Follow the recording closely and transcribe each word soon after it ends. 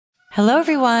Hello,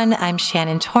 everyone. I'm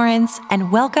Shannon Torrance,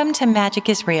 and welcome to Magic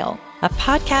is Real, a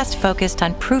podcast focused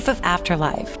on proof of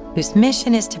afterlife, whose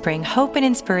mission is to bring hope and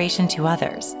inspiration to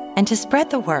others and to spread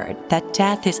the word that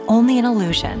death is only an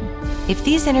illusion. If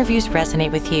these interviews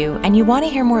resonate with you and you want to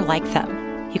hear more like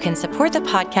them, you can support the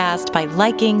podcast by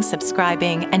liking,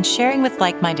 subscribing, and sharing with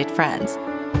like-minded friends.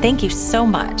 Thank you so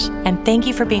much, and thank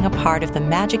you for being a part of the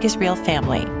Magic is Real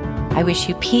family. I wish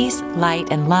you peace, light,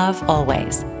 and love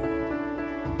always.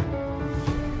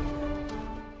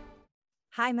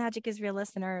 Hi, Magic is Real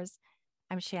listeners.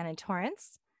 I'm Shannon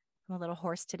Torrance. I'm a little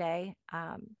hoarse today.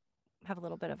 Have a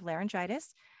little bit of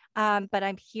laryngitis, but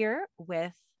I'm here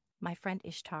with my friend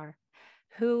Ishtar,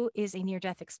 who is a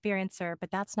near-death experiencer, but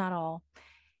that's not all.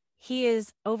 He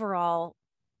is overall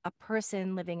a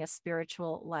person living a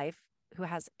spiritual life who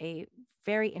has a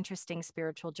very interesting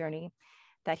spiritual journey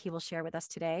that he will share with us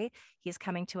today. He is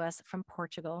coming to us from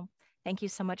Portugal. Thank you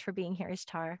so much for being here,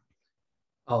 Ishtar.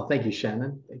 Oh, thank you,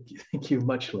 Shannon. Thank you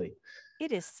muchly.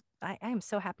 It is. I am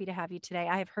so happy to have you today.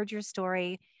 I have heard your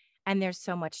story, and there's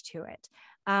so much to it.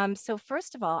 So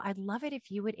first of all, I'd love it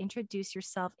if you would introduce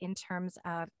yourself in terms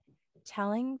of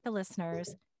telling the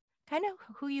listeners kind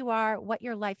of who you are, what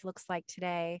your life looks like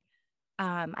today.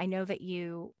 I know that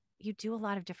you do a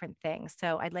lot of different things,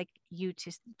 so I'd like you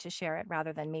to share it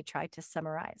rather than me try to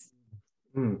summarize.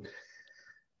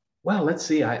 Well, let's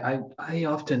see.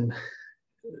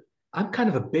 I'm kind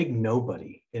of a big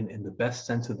nobody in the best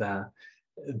sense of that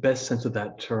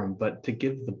term. But to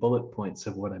give the bullet points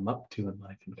of what I'm up to in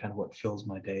life and kind of what fills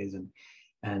my days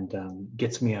and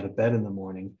gets me out of bed in the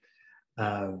morning,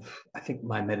 I think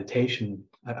my meditation.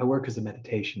 I work as a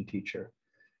meditation teacher,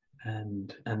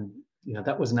 and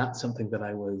that was not something that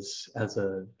I was as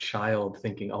a child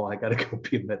thinking, oh, I got to go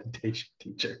be a meditation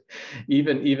teacher.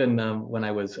 Even when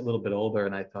I was a little bit older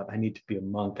and I thought I need to be a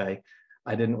monk, I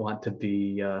didn't want to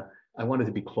be. I wanted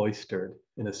to be cloistered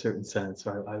in a certain sense.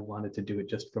 So I wanted to do it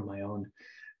just for my own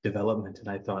development. And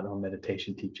I thought, oh,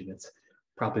 meditation teaching, it's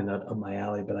probably not up my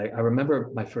alley. But I remember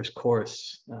my first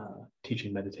course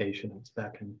teaching meditation. It was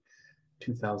back in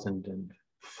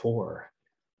 2004.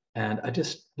 And I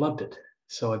just loved it.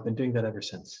 So I've been doing that ever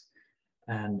since.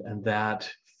 And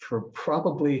that, for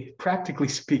probably, practically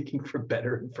speaking, for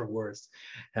better and for worse,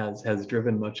 has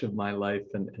driven much of my life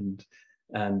and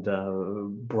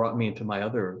brought me into my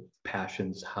other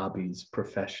passions, hobbies,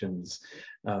 professions,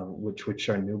 which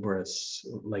are numerous,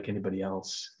 like anybody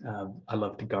else. I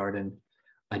love to garden.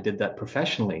 I did that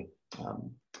professionally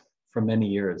for many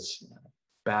years,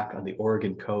 back on the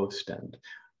Oregon coast and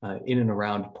in and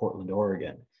around Portland,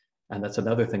 Oregon. And that's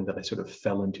another thing that I sort of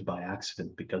fell into by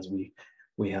accident, because we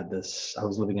had this. I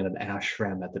was living in an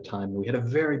ashram at the time. And we had a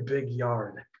very big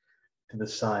yard to the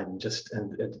side, and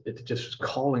it just was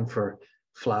calling for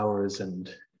flowers and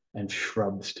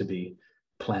shrubs to be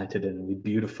planted in, and we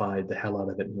beautified the hell out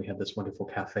of it, and we had this wonderful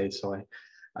cafe. So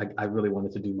I really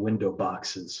wanted to do window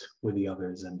boxes with the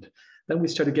others, and then we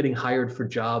started getting hired for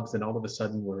jobs, and all of a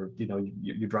sudden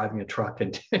you're driving a truck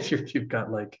and you've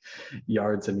got like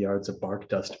yards and yards of bark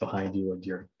dust behind you, and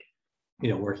you're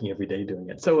working every day doing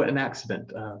it. So an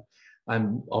accident.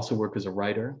 I'm also work as a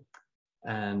writer,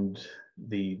 and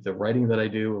the writing that I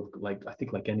do, I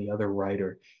think like any other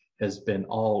writer, has been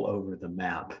all over the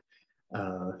map.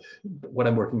 What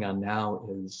I'm working on now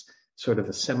is sort of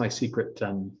a semi-secret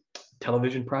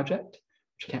television project,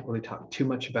 which I can't really talk too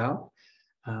much about.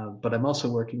 But I'm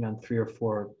also working on 3 or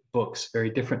 4 books,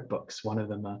 very different books. One of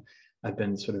them, I've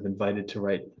been sort of invited to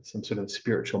write some sort of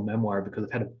spiritual memoir, because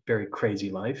I've had a very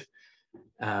crazy life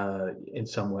in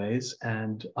some ways.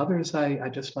 And others, I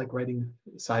just like writing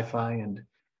sci-fi and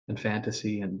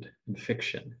fantasy and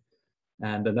fiction.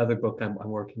 And another book I'm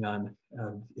working on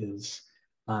is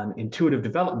on intuitive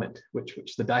development, which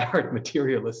the diehard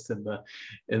materialists in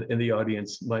the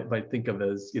audience might think of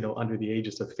as under the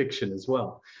aegis of fiction as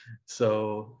well.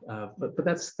 So, but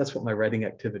that's what my writing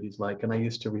activity is like. And I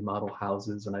used to remodel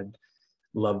houses, and I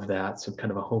love that. So I'm kind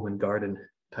of a home and garden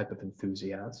type of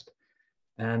enthusiast.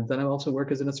 And then I also work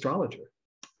as an astrologer,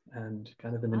 and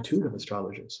kind of an intuitive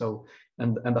astrologer. So,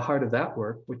 and the heart of that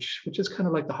work, which is kind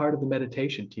of like the heart of the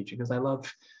meditation teaching, because I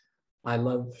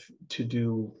love to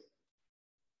do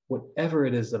whatever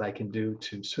it is that I can do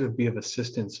to sort of be of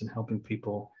assistance in helping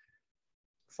people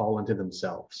fall into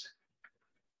themselves.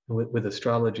 With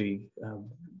astrology,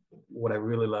 what I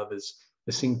really love is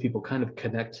seeing people kind of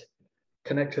connect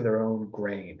to their own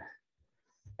grain,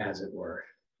 as it were,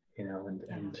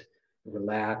 and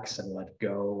relax and let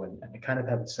go, and kind of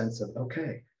have a sense of,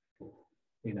 okay,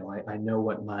 I know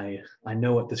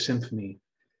what the symphony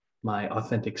my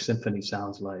authentic symphony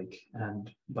sounds like. And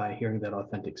by hearing that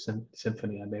authentic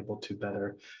symphony, I'm able to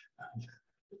better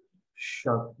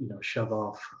shove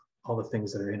off all the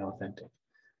things that are inauthentic.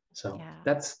 So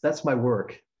Yeah. that's my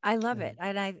work. I love And it.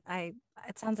 And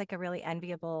it sounds like a really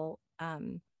enviable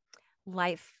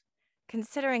life,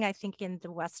 considering I think in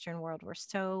the Western world,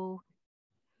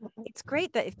 it's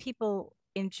great that if people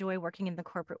enjoy working in the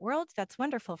corporate world, that's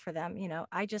wonderful for them.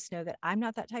 I just know that I'm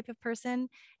not that type of person.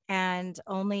 And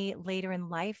only later in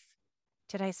life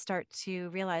did I start to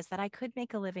realize that I could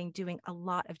make a living doing a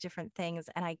lot of different things,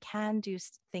 and I can do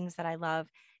things that I love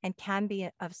and can be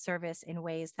of service in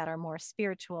ways that are more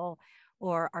spiritual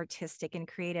or artistic and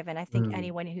creative. And I think mm,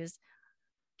 anyone who's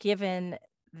given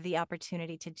the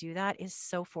opportunity to do that is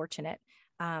so fortunate,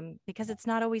 because it's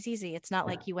not always easy. It's not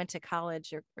yeah. like you went to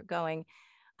college or going,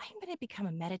 I'm going to become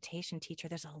a meditation teacher.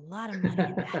 There's a lot of money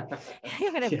in that.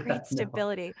 I'm going to have Yeah, great no.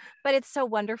 stability. But it's so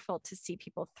wonderful to see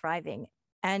people thriving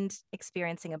and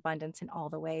experiencing abundance in all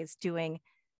the ways, doing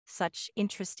such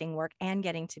interesting work and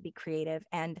getting to be creative.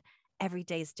 And every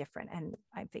day is different. And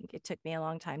I think it took me a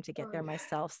long time to get there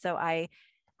myself. So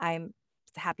I'm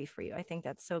happy for you. I think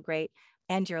that's so great.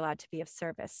 And you're allowed to be of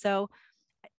service. So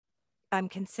I'm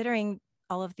considering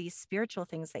all of these spiritual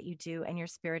things that you do and your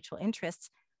spiritual interests.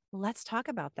 Let's talk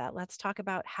about that. Let's talk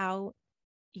about how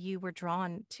you were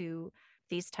drawn to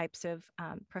these types of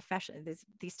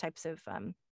these types of,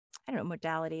 I don't know,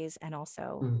 modalities and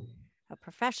also Mm,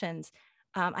 professions.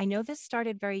 I know this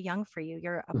started very young for you.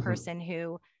 You're a mhm. person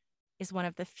who is one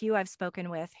of the few I've spoken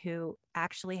with who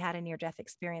actually had a near death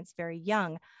experience very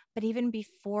young, but even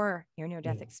before your near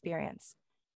death Yeah. experience.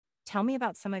 Tell me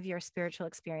about some of your spiritual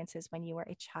experiences when you were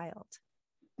a child.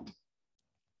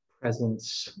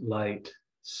 Presence, light,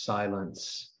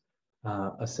 silence,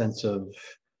 a sense of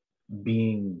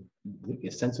being, a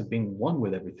sense of being one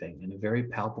with everything in a very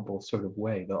palpable sort of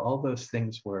way. All those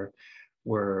things were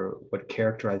what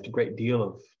characterized a great deal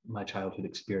of my childhood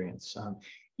experience.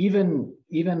 Even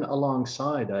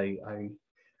alongside,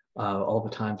 all the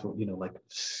times where, like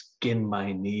skin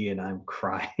my knee and I'm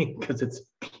crying because it's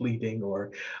bleeding,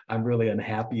 or I'm really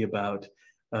unhappy about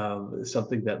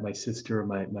something that my sister or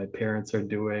my parents are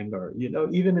doing, or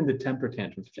even in the temper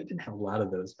tantrums, which I didn't have a lot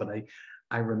of those, but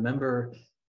I remember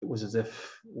it was as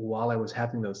if while I was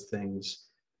having those things,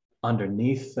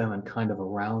 underneath them and kind of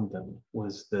around them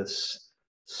was this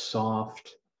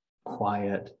soft,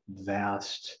 quiet,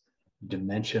 vast,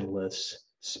 dimensionless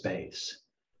space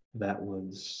that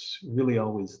was really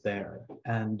always there.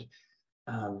 And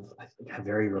I think I have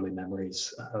very early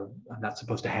memories. I'm not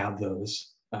supposed to have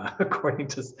those, according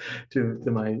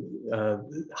to my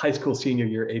high school senior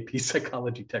year AP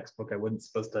psychology textbook. I wasn't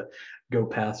supposed to go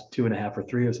past 2.5 or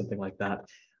 3 or something like that.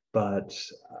 But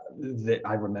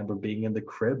I remember being in the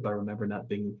crib. I remember not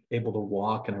being able to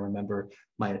walk, and I remember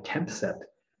my attempts at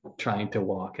trying to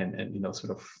walk and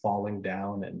sort of falling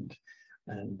down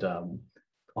and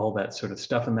all that sort of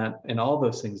stuff, and all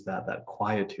those things, that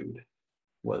quietude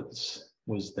was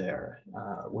there.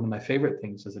 One of my favorite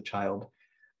things as a child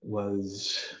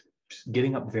was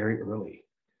getting up very early.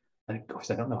 And of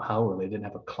course, I don't know how early. I didn't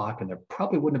have a clock, and I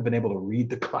probably wouldn't have been able to read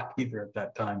the clock either at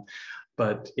that time.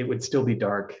 But it would still be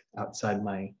dark outside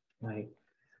my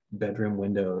bedroom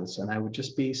windows, and I would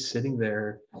just be sitting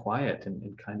there quiet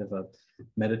in kind of a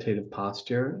meditative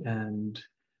posture. And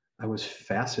I was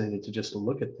fascinated to just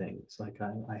look at things. Like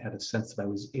I had a sense that I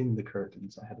was in the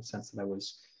curtains. I had a sense that I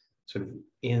was sort of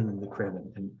in the crib,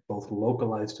 and both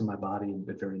localized to my body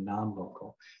but very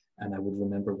non-local. And I would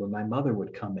remember when my mother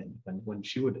would come in, when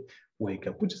she would wake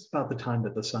up, which is about the time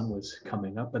that the sun was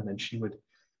coming up, and then she would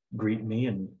greet me,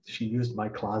 and she used my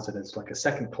closet as like a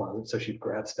second closet. So she'd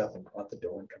grab stuff and go out the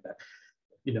door and come back,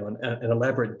 an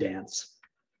elaborate dance.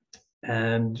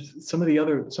 And some of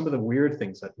the weird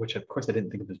things which of course I didn't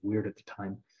think of as weird at the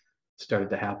time, started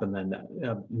to happen then.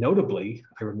 Notably,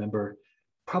 I remember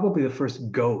probably the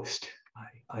first ghost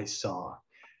I saw.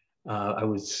 I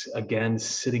was again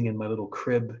sitting in my little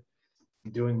crib,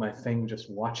 doing my thing,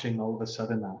 just watching. All of a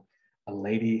sudden,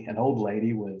 an old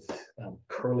lady with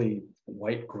curly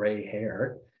white gray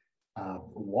hair,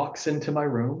 walks into my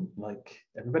room like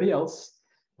everybody else.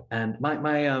 And my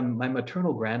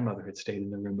maternal grandmother had stayed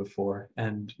in the room before,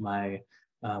 and my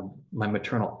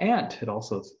maternal aunt had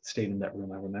also stayed in that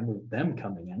room. I remember them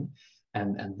coming in,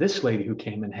 and this lady who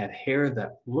came in had hair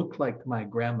that looked like my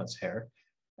grandma's hair,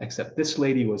 except this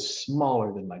lady was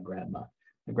smaller than my grandma.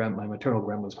 My maternal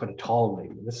grandma was quite a tall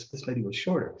lady. This lady was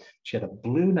shorter. She had a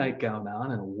blue nightgown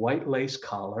on and a white lace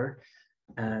collar,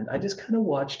 and I just kind of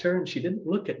watched her, and she didn't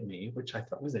look at me, which I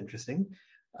thought was interesting,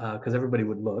 because everybody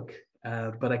would look,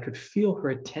 but I could feel her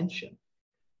attention.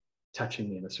 touching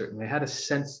me in a certain way. I had a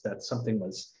sense that something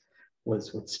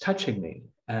was touching me,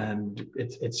 and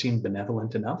it seemed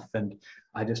benevolent enough. And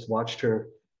I just watched her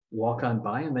walk on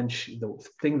by, and then the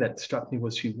thing that struck me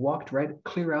was she walked right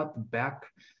clear out the back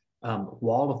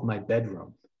wall of my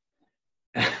bedroom,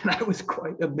 and I was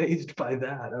quite amazed by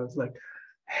that. I was like,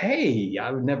 "Hey,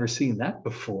 I've never seen that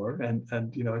before," and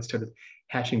I started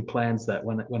hashing plans that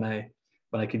when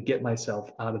I could get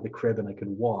myself out of the crib and I could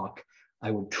walk, I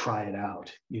would try it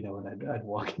out, and I'd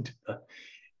walk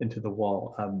into the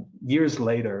wall. Years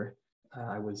later,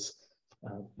 I was,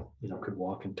 could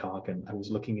walk and talk, and I was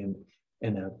looking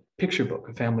in a picture book,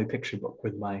 a family picture book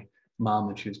with my mom,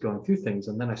 and she was going through things,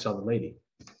 and then I saw the lady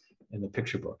in the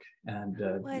picture book, and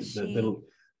Was the she? little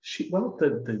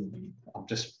I'll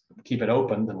just keep it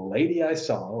open. The lady I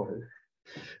saw,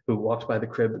 who walked by the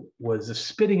crib, was a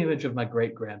spitting image of my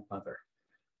great grandmother,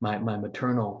 my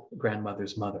maternal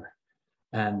grandmother's mother.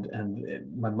 And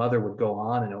my mother would go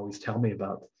on and always tell me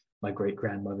about my great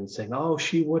grandmother, and saying, "Oh,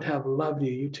 she would have loved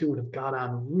you. You two would have got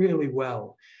on really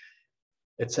well,"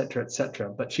 etc., etc.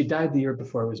 But she died the year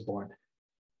before I was born,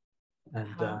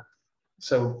 and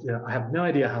so I have no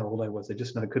idea how old I was. I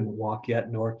just know I couldn't walk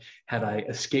yet, nor had I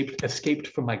escaped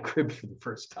from my crib for the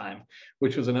first time,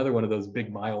 which was another one of those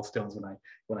big milestones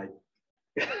when I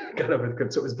got over the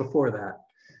crib. So it was before that.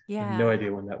 I have no Yeah,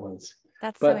 idea when that was.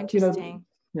 that's so But interesting.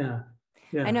 yeah,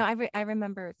 I yeah. know I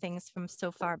remember things from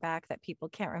so far back that people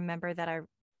can't remember that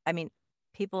I mean,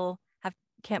 people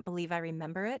can't believe I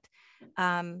remember it.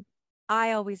 Um,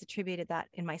 I always attributed that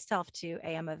in myself to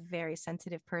I am a very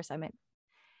sensitive person. I'm a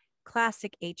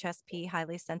classic HSP,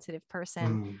 highly sensitive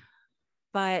person. Mm.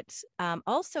 But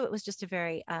also, it was just a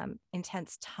very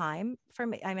intense time for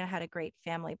me. I mean, I had a great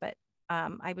family, but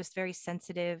I was very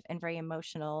sensitive and very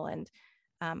emotional. And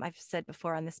I've said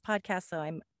before on this podcast, so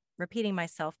I'm repeating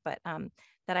myself, but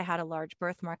that I had a large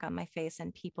birthmark on my face,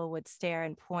 and people would stare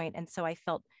and point. And so I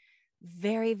felt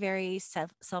very, very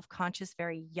self-conscious,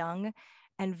 very young,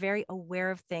 and very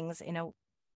aware of things in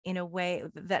a way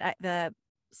that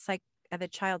the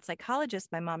child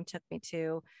psychologist my mom took me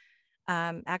to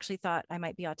actually thought I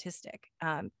might be autistic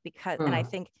because, and I Mm.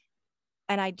 think,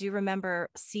 and I do remember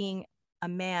seeing a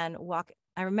man walk.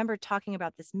 I remember talking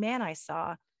about this man I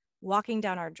saw walking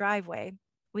down our driveway.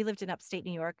 We lived in upstate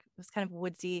New York. It was kind of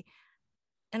woodsy.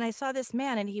 And I saw this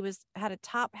man, and he had a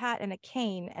top hat and a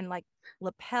cane and like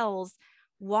lapels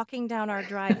walking down our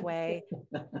driveway,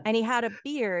 and he had a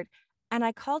beard, and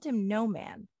I called him No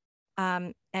Man,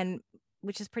 and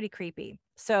which is pretty creepy.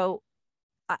 So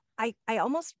I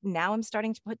almost now I'm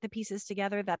starting to put the pieces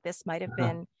together that this might have Uh-huh.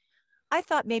 been. I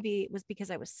thought maybe it was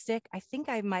because I was sick. I think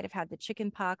I might have had the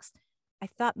chicken pox. I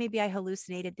thought maybe I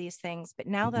hallucinated these things. But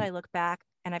now that Mhm. I look back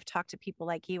and I've talked to people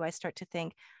like you, I start to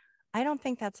think, I don't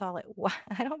think that's all it was.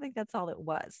 I don't think that's all it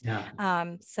was.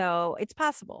 Yeah. So it's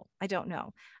possible. I don't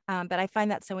know. But I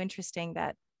find that so interesting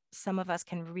that some of us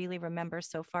can really remember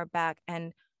so far back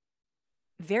and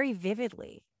very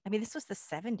vividly. I mean, this was the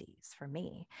 70s for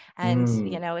me. And,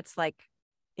 Mm. it's like,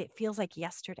 it feels like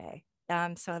yesterday.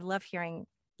 So I love hearing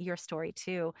your story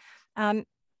too. Um,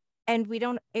 and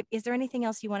is there anything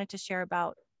else you wanted to share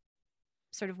about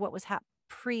sort of what was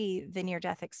pre the near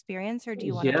death experience, or do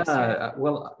you want to Yeah, just sort of,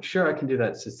 well, sure, I can do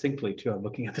that succinctly too. I'm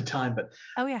looking at the time, but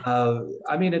oh, yeah.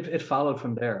 I mean, it followed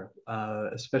from there,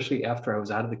 especially after I was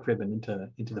out of the crib and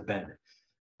into the bed.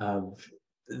 Of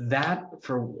that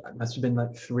for it must have been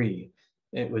like three.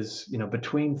 It was,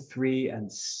 between 3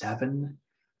 and 7.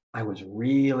 I was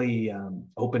really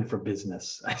open for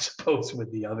business, I suppose,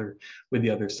 with the other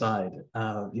side.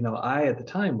 I at the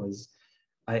time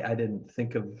I didn't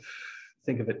think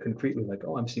of it concretely like,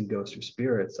 oh, I'm seeing ghosts or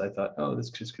spirits. I thought, oh, this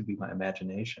just could be my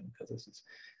imagination because this is,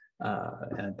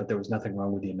 but there was nothing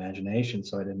wrong with the imagination,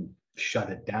 so I didn't shut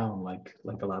it down like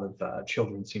a lot of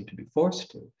children seem to be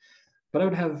forced to. But I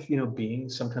would have,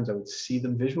 beings. Sometimes I would see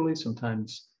them visually.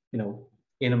 Sometimes,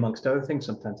 in amongst other things,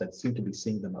 sometimes I'd seem to be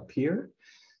seeing them appear.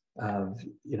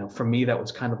 For me, that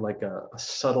was kind of like a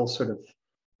subtle sort of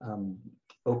um,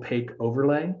 opaque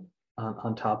overlay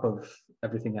on top of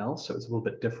everything else. So it was a little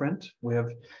bit different way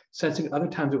of sensing. Other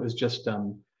times it was just,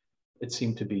 it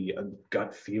seemed to be a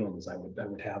gut feelings. I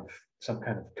would have some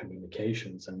kind of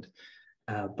communications,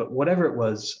 but whatever it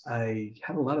was, I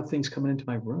had a lot of things coming into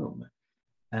my room.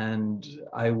 And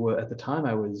at the time,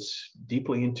 I was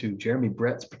deeply into Jeremy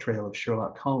Brett's portrayal of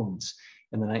Sherlock Holmes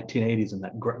in the 1980s in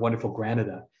that wonderful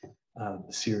Granada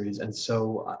series. And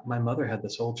so my mother had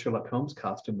this old Sherlock Holmes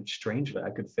costume, which strangely I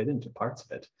could fit into parts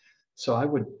of it. So I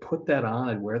would put that on,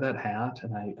 I'd wear that hat,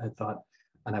 and I thought,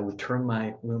 and I would turn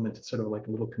my room into sort of like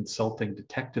a little consulting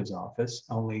detective's office,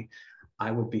 only I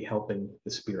would be helping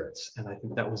the spirits. And I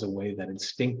think that was a way that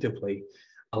instinctively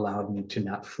allowed me to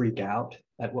not freak out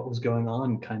at what was going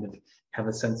on, kind of have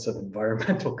a sense of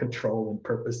environmental control and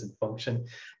purpose and function.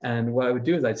 And what I would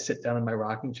do is I'd sit down in my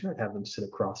rocking chair, I'd have them sit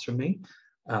across from me,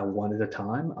 one at a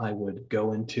time. I would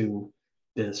go into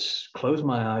this, close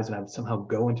my eyes, and I would somehow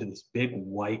go into this big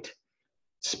white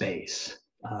space,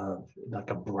 like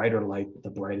a brighter light,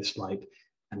 the brightest light.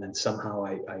 And then somehow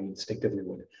I instinctively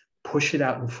would push it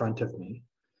out in front of me,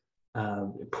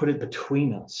 put it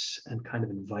between us, and kind of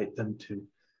invite them to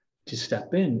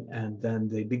step in, and then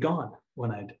they'd be gone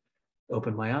when I'd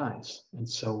open my eyes. And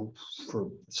so for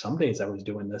some days I was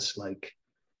doing this like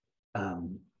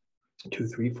 2,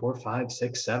 3, 4, 5,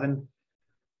 6, 7,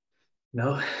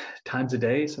 times a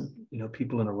day, some,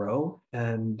 people in a row.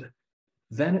 And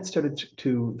then it started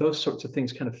to, those sorts of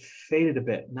things kind of faded a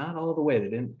bit, not all the way, they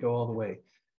didn't go all the way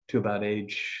to about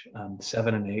age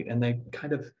 7 and 8. And they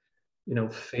kind of,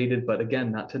 faded, but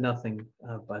again, not to nothing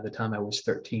by the time I was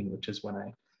 13, which is when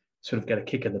I sort of got a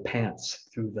kick in the pants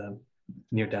through the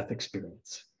near-death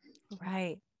experience.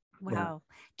 Right. Wow. Yeah.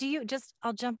 Do you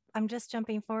I'm just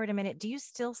jumping forward a minute. Do you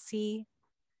still see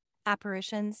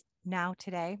apparitions now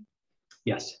today?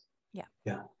 Yes. Yeah.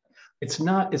 Yeah. It's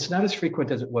not as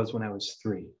frequent as it was when I was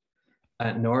 3,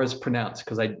 nor as pronounced,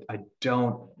 because I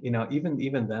don't,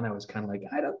 even then I was kind of like,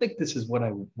 I don't think this is what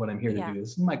I'm here to do.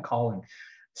 This is my calling.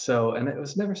 So, and it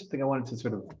was never something I wanted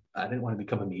to I didn't want to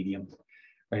become a medium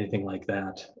or anything like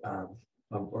that.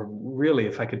 Or really,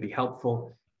 if I could be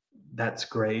helpful, that's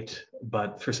great.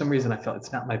 But for some reason, I felt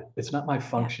it's not my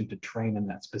function to train in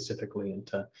that specifically and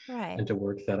to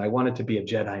work that. I wanted to be a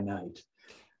Jedi Knight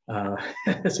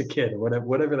as a kid, or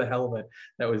whatever the hell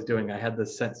that was doing. I had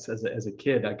this sense as a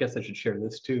kid. I guess I should share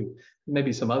this too.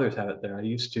 Maybe some others have it there. I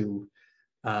used to,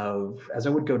 as I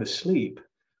would go to sleep,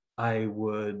 I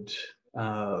would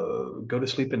go to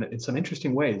sleep in some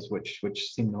interesting ways, which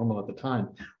seemed normal at the time.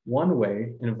 One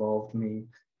way involved me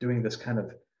doing this kind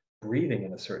of breathing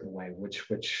in a certain way, which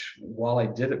while I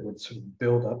did it would sort of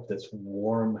build up this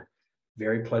warm,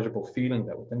 very pleasurable feeling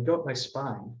that would then go up my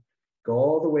spine, go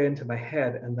all the way into my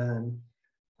head, and then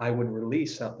I would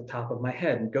release out the top of my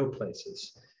head and go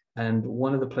places. And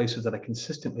one of the places that I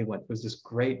consistently went was this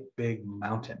great big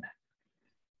mountain.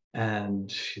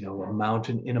 And, a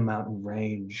mountain in a mountain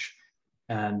range.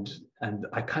 And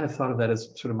I kind of thought of that as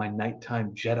sort of my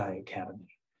nighttime Jedi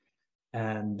Academy.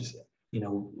 And,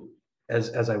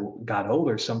 as I got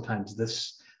older, sometimes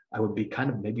I would be kind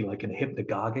of maybe like in a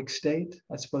hypnagogic state,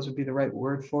 I suppose would be the right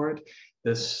word for it.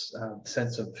 This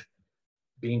sense of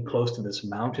being close to this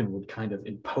mountain would kind of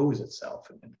impose itself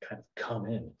and kind of come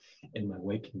in my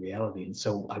waking reality. And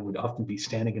so I would often be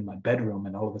standing in my bedroom,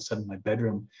 and all of a sudden my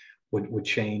bedroom would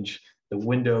change. The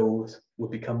windows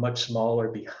would become much smaller,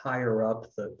 be higher up.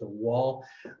 The wall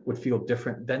would feel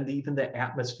different. Then even the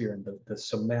atmosphere and the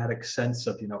somatic sense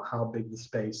of, how big the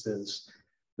space is,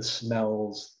 the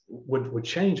smells would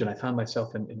change. And I found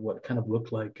myself in what kind of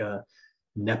looked like a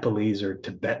Nepalese or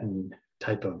Tibetan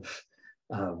type of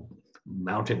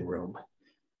mountain room.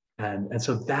 And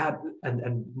so that,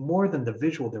 and more than the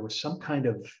visual, there was some kind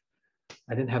of,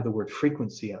 I didn't have the word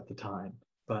frequency at the time,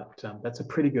 but that's a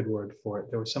pretty good word for it.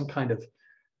 There was some kind of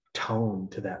tone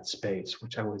to that space,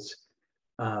 which I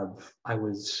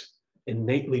was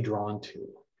innately drawn to.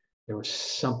 There was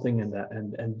something in that,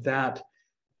 and that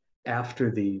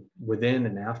within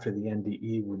and after the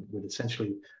NDE would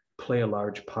essentially play a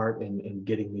large part in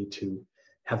getting me to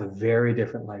have a very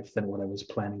different life than what I was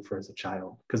planning for as a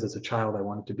child. Because as a child, I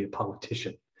wanted to be a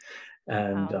politician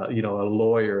and a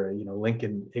lawyer.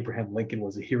 Abraham Lincoln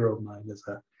was a hero of mine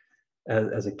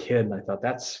as a kid, and I thought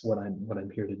that's what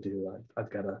I'm here to do. I've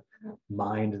got a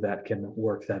mind that can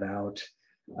work that out,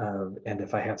 and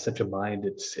if I have such a mind,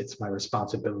 it's my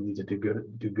responsibility to do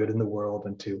good in the world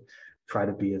and to try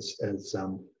to be as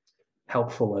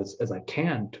helpful as I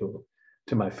can to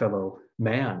my fellow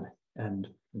man. And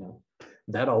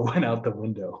that all went out the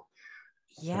window.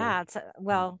 Yeah.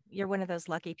 Well, you're one of those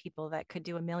lucky people that could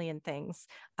do a million things.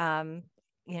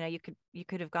 You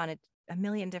could have gone a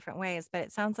million different ways, but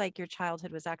it sounds like your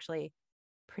childhood was actually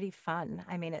pretty fun.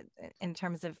 I mean, in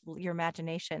terms of your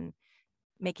imagination,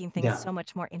 making things so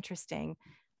much more interesting.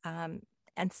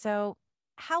 And so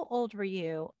how old were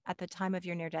you at the time of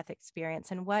your near-death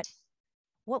experience, and what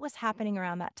was happening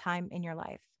around that time in your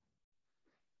life?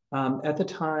 At the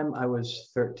time I was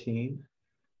 13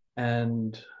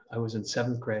 and I was in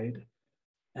 7th grade.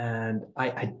 And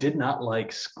I did not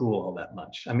like school all that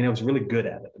much. I mean, I was really good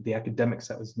at it. The academics,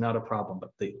 that was not a problem,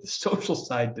 but the social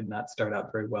side did not start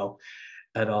out very well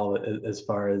at all, as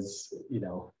far as,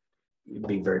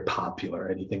 being very popular or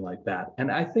anything like that.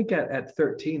 And I think at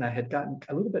 13, I had gotten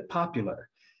a little bit popular,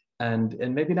 and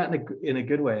maybe not in a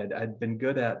good way. I'd been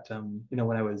good at,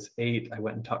 when I was 8, I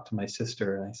went and talked to my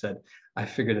sister and I said, I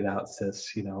figured it out,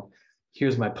 sis,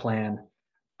 here's my plan.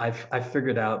 I've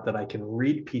figured out that I can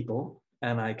read people,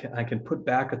 and I can put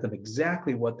back at them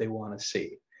exactly what they want to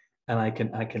see. And I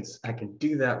can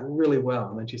do that really well.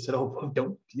 And then she said, "Oh,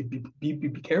 don't be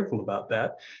careful about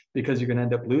that, because you're going to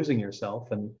end up losing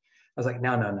yourself." And I was like,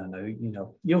 no,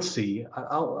 you'll see.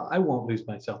 I won't lose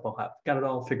myself. I'll got it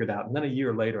all figured out. And then a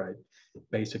year later, I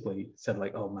basically said,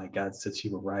 like, "Oh my God, sis,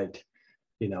 you were right.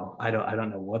 I don't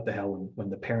know what the hell when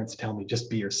the parents tell me just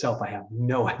be yourself. I have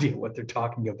no idea what they're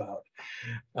talking about,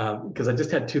 because I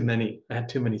just had too many. I had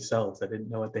too many selves. I didn't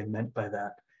know what they meant by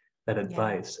that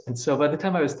advice." And so by the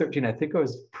time I was 13, I think I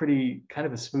was pretty kind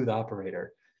of a smooth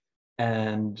operator.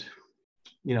 And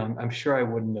I'm sure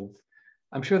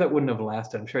that wouldn't have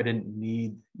lasted. I'm sure I didn't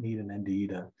need an NDE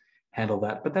to handle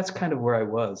that. But that's kind of where I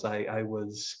was.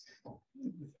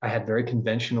 I had very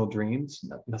conventional dreams,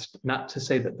 not to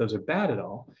say that those are bad at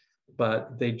all,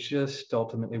 but they just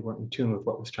ultimately weren't in tune with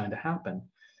what was trying to happen.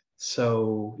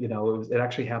 So, it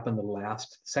actually happened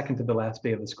second to the last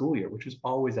day of the school year, which was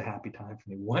always a happy time for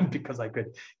me. 1, because I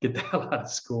could get the hell out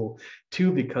of school.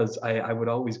 2, because I would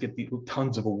always get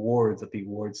tons of awards at the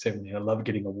awards ceremony. I love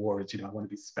getting awards. I want to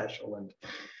be special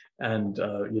and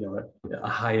a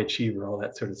high achiever, all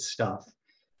that sort of stuff.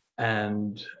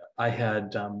 And I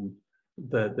had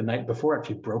the night before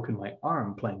actually broken my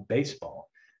arm playing baseball,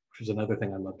 which was another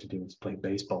thing I love to do, is play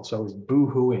baseball. So I was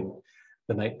boo-hooing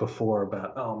the night before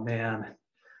about, oh man,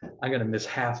 I'm going to miss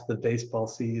half the baseball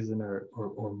season or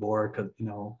more, because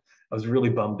I was really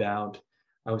bummed out.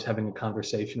 I was having a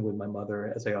conversation with my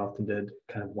mother, as I often did,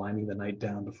 kind of winding the night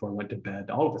down before I went to bed.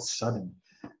 All of a sudden,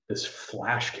 this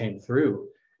flash came through,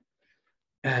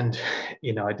 and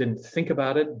I didn't think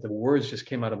about it. The words just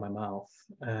came out of my mouth,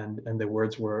 and the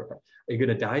words were, "Are you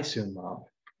going to die soon, Mom?"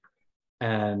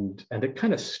 And it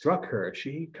kind of struck her.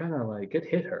 She kind of like, it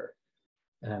hit her.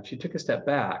 She took a step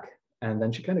back, and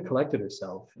then she kind of collected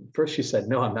herself. And first she said,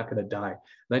 "No, I'm not going to die."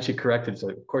 And then she corrected, so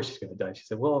of course she's going to die. She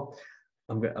said, "Well,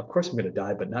 of course I'm going to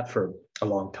die, but not for a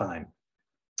long time."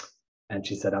 And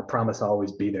she said, "I promise I'll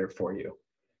always be there for you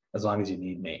as long as you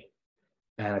need me."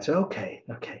 And I said, okay.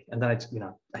 And then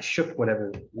I shook whatever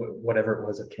it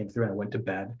was that came through, and I went to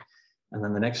bed. And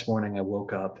then the next morning I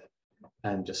woke up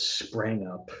and just sprang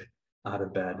up out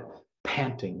of bed,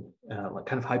 panting, like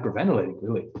kind of hyperventilating,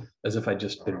 really, as if I'd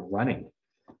just been running.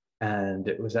 And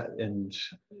it was at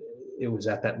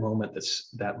that moment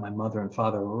that my mother and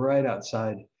father were right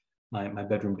outside my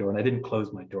bedroom door, and I didn't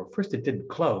close my door. First, it didn't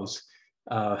close.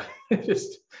 It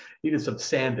just needed some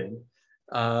sanding.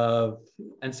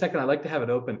 And second, I like to have it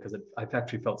open because I've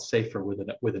actually felt safer with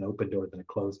an open door than a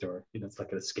closed door. It's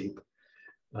like an escape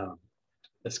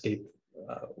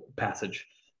passage.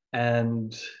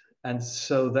 And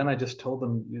so then I just told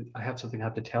them, "I have something I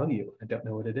have to tell you. I don't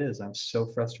know what it is. I'm so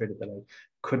frustrated that I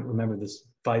couldn't remember this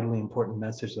vitally important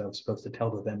message that I was supposed to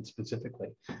tell to them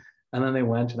specifically." And then they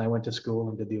went, and I went to school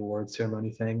and did the award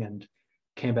ceremony thing, and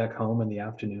came back home in the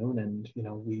afternoon. And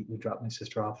we dropped my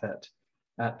sister off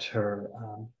at her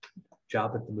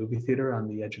job at the movie theater on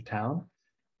the edge of town,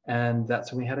 and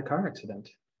that's when we had a car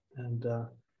accident. And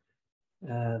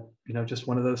just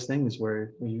one of those things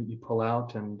where you pull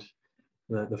out, and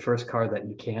the first car that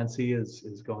you can see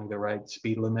is going the right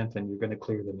speed limit, and you're going to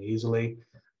clear them easily.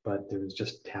 But there was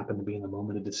just happened to be, in the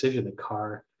moment of decision, a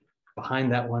car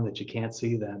behind that one that you can't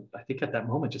see, that I think at that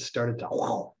moment just started to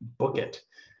book it.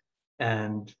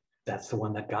 And that's the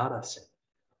one that got us.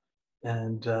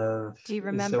 And do you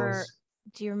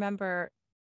remember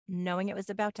knowing it was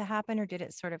about to happen, or did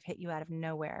it sort of hit you out of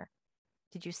nowhere?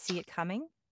 Did you see it coming?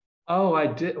 Oh, I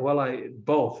did. Well,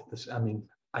 both.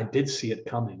 I did see it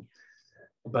coming.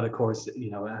 But of course,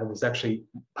 I was actually,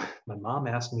 my mom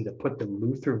asked me to put the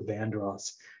Luther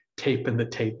Vandross tape in the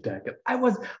tape deck.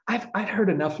 I'd heard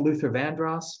enough Luther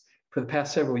Vandross for the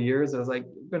past several years. I was like,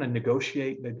 I'm going to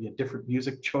negotiate maybe a different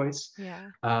music choice.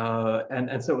 Yeah.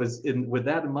 And so it was with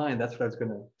that in mind, that's what I was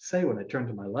going to say when I turned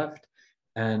to my left.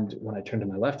 And when I turned to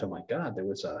my left, oh my God, there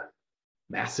was a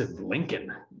massive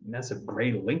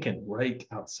gray Lincoln right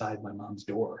outside my mom's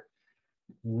door,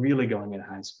 really going at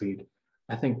high speed.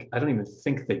 I don't even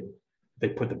think they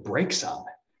put the brakes on,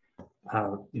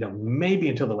 maybe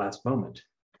until the last moment.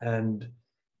 And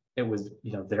it was,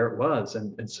 there it was.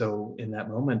 And so in that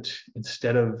moment,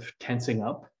 instead of tensing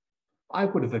up, I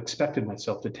would have expected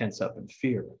myself to tense up in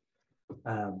fear.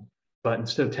 But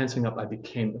instead of tensing up, I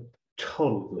became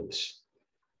totally loose.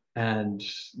 And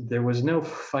there was no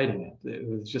fighting it. It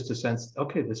was just a sense,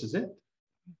 okay, this is it.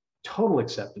 Total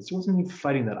acceptance. It wasn't even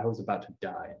fighting that I was about to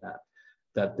die. That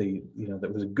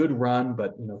that was a good run,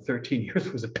 but 13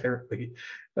 years was apparently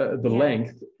the Yeah.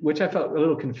 length, which I felt a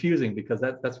little confusing because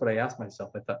that's what I asked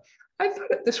myself. I thought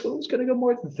this one was going to go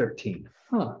more than 13.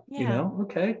 Huh? Yeah.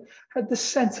 Okay. Had the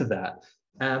sense of that,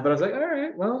 but I was like, all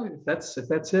right, well, if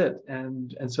that's it,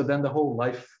 and so then the whole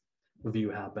life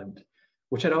review happened,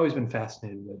 which I'd always been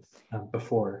fascinated with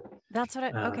before. That's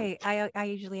what Uh, okay. I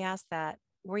usually ask that.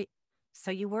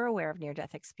 So you were aware of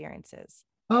near-death experiences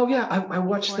Oh yeah, I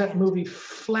watched that beforehand? movie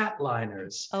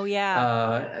Flatliners. Oh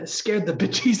yeah. Scared the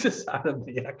bejesus out of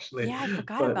me actually, Yeah, I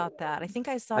forgot but about that. I think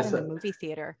I saw I it in the saw. movie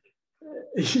theater.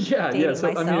 Yeah, yeah. Dating So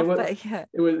I mean, myself, but yeah.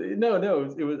 it was no, no.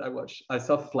 It was I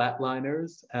saw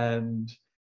Flatliners, and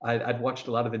I'd watched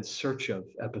a lot of In Search of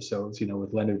episodes,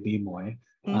 with Leonard Nimoy,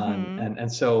 Mm-hmm.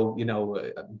 and so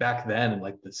back then in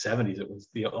like the '70s, it was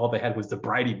all they had was the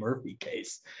Bridey Murphy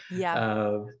case. Yeah.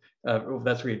 Uh,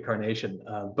 that's reincarnation.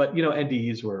 But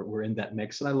NDEs were in that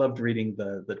mix, and I loved reading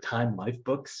the Time Life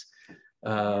books.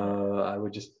 Yeah. I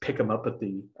would just pick them up at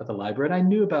the library, and I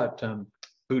knew about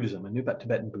Buddhism. I knew about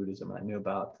Tibetan Buddhism. I knew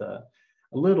about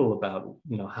a little about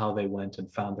how they went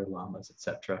and found their lamas,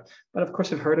 etc. But of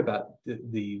course, I've heard about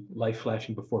the life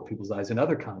flashing before people's eyes in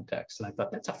other contexts, and I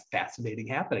thought that's a fascinating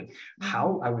happening. Mm-hmm.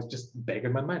 How I was just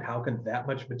begging my mind, how can that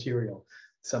much material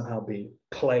somehow be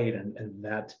played and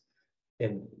that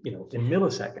in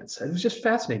milliseconds? It was just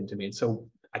fascinating to me, and so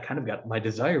I kind of got my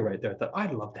desire right there. I thought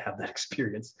I'd love to have that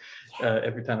experience Yeah.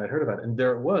 every time I heard about it, and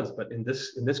there it was. But in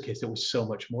this case, it was so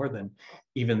much more than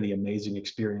even the amazing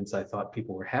experience I thought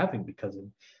people were having. Because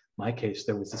in my case,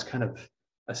 there was this kind of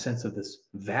a sense of this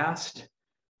vast,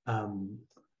 um,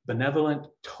 benevolent,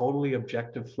 totally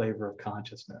objective flavor of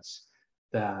consciousness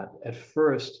that at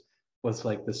first was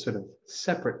like this sort of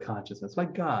separate consciousness,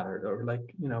 like God, or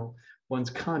like one's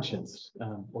conscience,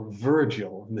 or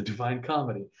Virgil in the Divine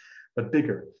Comedy, but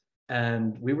bigger.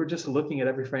 And we were just looking at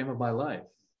every frame of my life,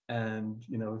 and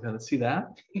kind of see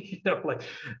that, like,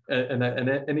 and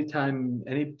anytime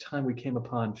we came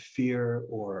upon fear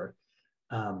or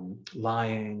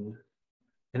lying,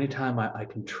 anytime I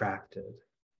contracted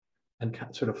and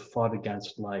sort of fought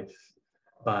against life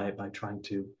by trying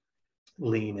to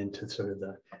lean into sort of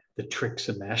the tricks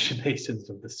and machinations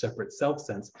of the separate self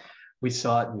sense, we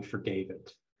saw it and we forgave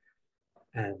it.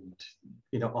 And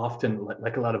often,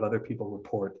 like a lot of other people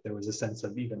report, there was a sense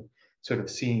of even sort of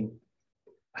seeing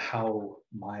how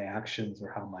my actions,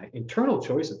 or how my internal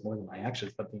choices, more than my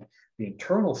actions, but the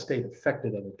internal state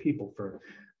affected other people for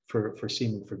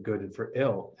seeming for good and for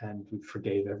ill. And we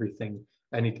forgave everything.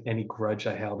 Any grudge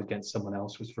I held against someone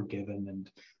else was forgiven,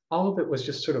 and all of it was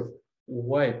just sort of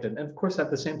wiped. And of course, at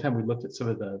the same time, we looked at some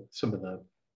of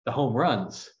the home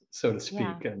runs, so to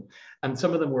Yeah. speak, and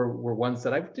some of them were ones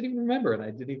that I didn't even remember, and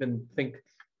I didn't even think,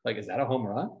 like, is that a home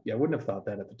run? Yeah, I wouldn't have thought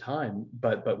that at the time,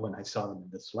 but when I saw them in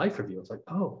this life review, I was like,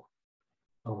 oh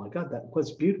my God, that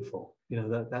was beautiful.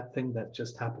 That thing that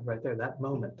just happened right there, that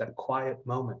moment, that quiet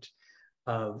moment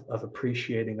of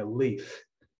appreciating a leaf,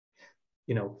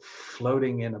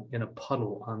 floating in a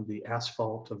puddle on the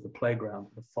asphalt of the playground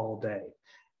the fall day.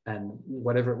 And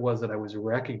whatever it was that I was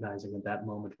recognizing at that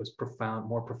moment was profound,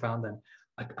 more profound than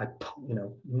I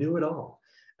knew it all.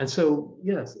 And so,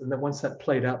 yes, and then once that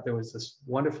played out, there was this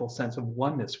wonderful sense of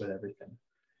oneness with everything.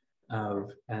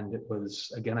 And it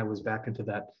was, again, I was back into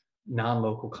that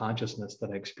non-local consciousness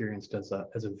that I experienced as a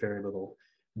very little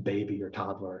baby or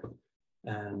toddler,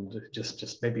 and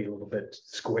just maybe a little bit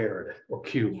squared or Yeah.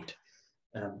 cubed,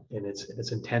 in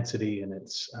its intensity and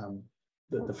its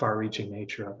the far-reaching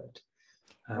nature of it.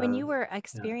 When Uh, you were yeah,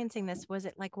 experiencing this, was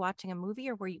it like watching a movie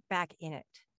or were you back in it?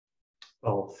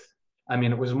 both. I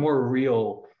mean, it was more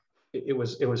real. It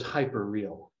was hyper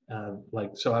real.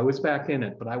 Like, so I was back in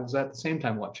it, but I was at the same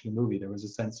time watching a movie. There was a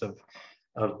sense of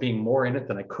being more in it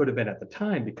than I could have been at the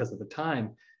time, because at the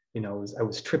time, I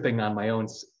was tripping on my own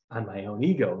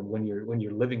ego. And when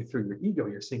you're living through your ego,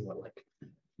 you're seeing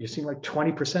like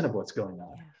 20% of what's going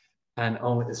on. Yeah. And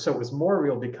only so it was more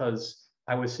real because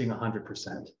I was seeing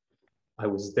 100%. I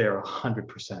was there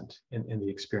 100% in the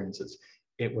experiences.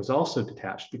 It was also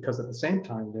detached because at the same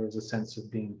time there was a sense of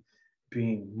being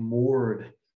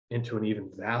moored into an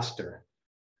even vaster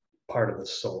part of the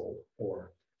soul,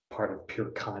 or part of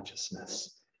pure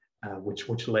consciousness, which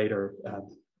later,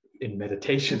 in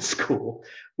meditation school,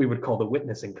 we would call the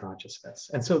witnessing consciousness.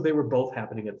 And so they were both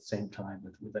happening at the same time,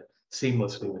 with it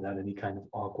seamlessly, without any kind of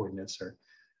awkwardness or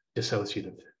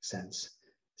dissociative sense.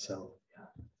 So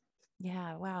yeah.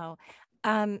 Yeah. Wow.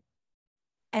 Um,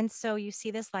 and so you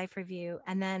see this life review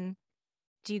and then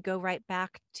do you go right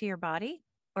back to your body,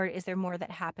 or is there more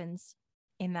that happens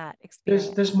in that There's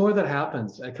experience? more that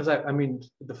happens because I mean,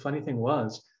 the funny thing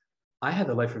was, I had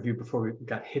the life review before we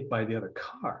got hit by the other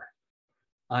car.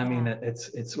 I mean, Yeah.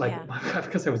 it's like Yeah.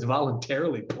 because I was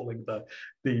voluntarily pulling the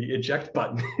eject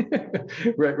button,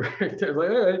 right there, like,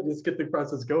 all right, just get the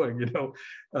process going,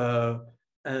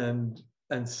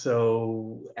 and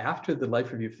so after the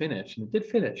life review finished, and it did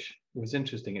finish, it was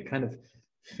interesting. It kind of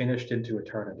finished into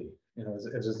eternity. It was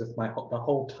as if the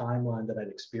whole timeline that I'd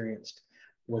experienced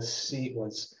was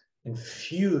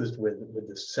infused with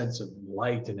this sense of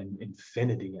light and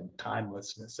infinity and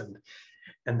timelessness,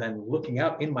 and then looking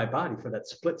out in my body for that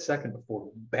split second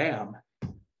before bam,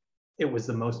 it was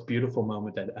the most beautiful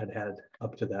moment I'd had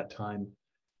up to that time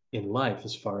in life,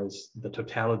 as far as the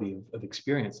totality of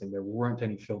experiencing. There weren't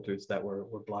any filters that were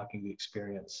blocking the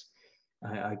experience.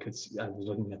 I could see, I was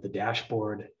looking at the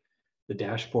dashboard.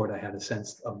 I had a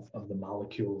sense of the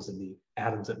molecules and the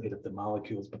atoms that made up the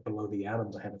molecules, but below the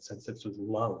atoms, I had a sense that this was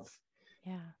love.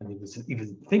 Yeah. And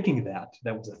even thinking that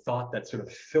was a thought that sort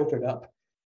of filtered up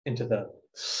into the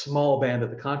small band of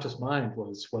the conscious mind,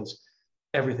 was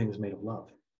everything was made of love.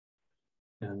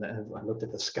 And I looked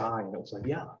at the sky and it was like,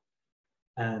 yeah.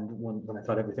 And when I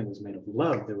thought everything was made of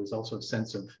love, there was also a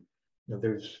sense of,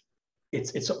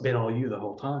 it's been all you the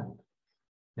whole time.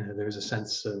 There was a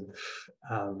sense of,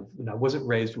 I wasn't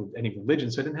raised with any religion,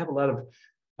 so I didn't have a lot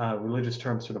of religious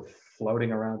terms sort of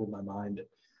floating around in my mind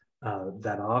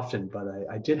that often. But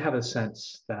I did have a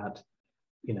sense that,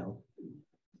 you know,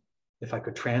 if I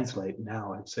could translate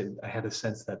now, I'd say I had a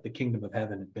sense that the kingdom of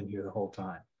heaven had been here the whole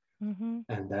time, Mm-hmm.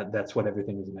 and that's what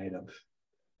everything is made of,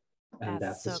 and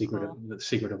That's that's the so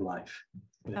secret of cool. life.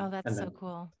 Oh, that's And so then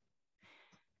cool.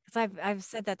 Because I've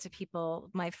said that to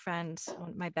people. My friend, one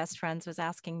of my best friends, was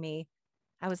asking me.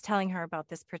 I was telling her about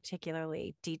this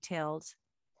particularly detailed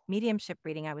mediumship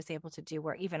reading I was able to do,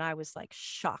 where even I was like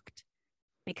shocked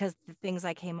because the things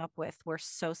I came up with were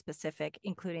so specific,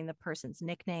 including the person's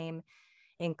nickname,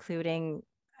 including,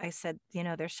 I said,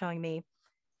 they're showing me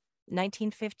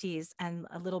 1950s and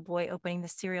a little boy opening the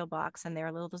cereal box, and there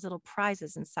are those little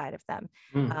prizes inside of them.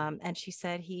 mm, And she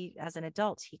said he, as an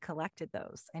adult, he collected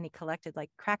those, and he collected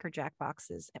like Cracker Jack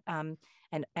boxes, and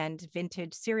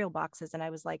vintage cereal boxes. And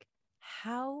I was like,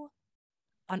 how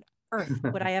on earth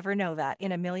would I ever know that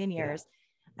in a million yeah, years?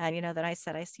 And then I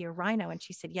said, I see a rhino. And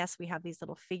she said, yes, we have these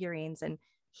little figurines, and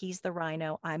he's the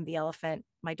rhino, I'm the elephant,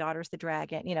 my daughter's the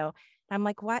dragon. I'm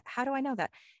like, what? How do I know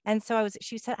that? And so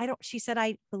she said, she said,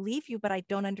 I believe you, but I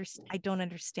don't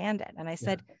understand it. And I yeah,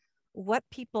 said, what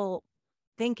people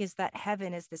think is that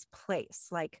heaven is this place,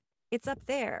 like it's up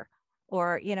there,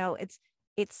 or,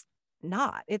 it's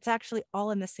not, it's actually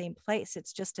all in the same place.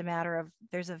 It's just a matter of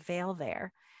there's a veil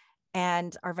there,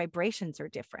 and our vibrations are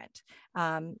different.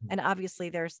 And obviously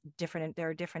there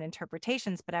are different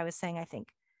interpretations, but I was saying, I think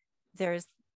there's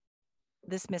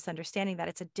this misunderstanding that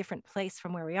it's a different place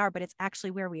from where we are, but it's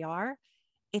actually where we are.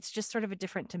 It's just sort of a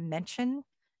different dimension,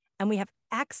 and we have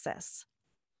access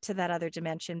to that other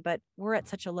dimension, but we're at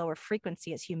such a lower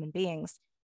frequency as human beings.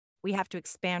 We have to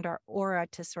expand our aura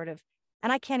to sort of,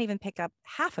 and I can't even pick up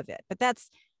half of it, but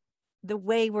that's the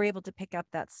way we're able to pick up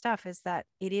that stuff, is that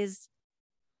it is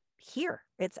here.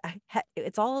 It's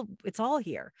all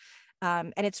here.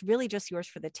 And it's really just yours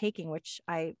for the taking, which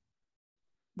I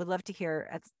would love to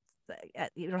hear.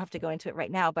 You don't have to go into it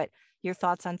right now, but your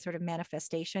thoughts on sort of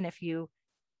manifestation, if you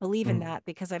believe in mm, that,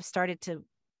 because I've started to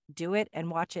do it and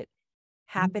watch it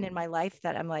happen in mm. my life,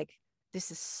 that I'm like,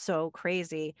 this is so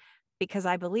crazy, because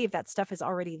I believe that stuff is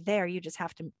already there. You just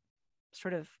have to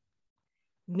sort of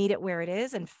meet it where it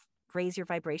is and raise your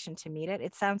vibration to meet it.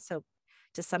 It sounds so,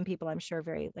 to some people, I'm sure,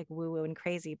 very like woo woo and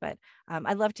crazy, but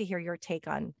I'd love to hear your take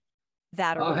on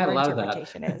that, or Oh, I've what had a your lot of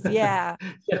interpretation is. that. Yeah.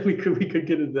 Yeah, we could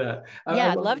get into that.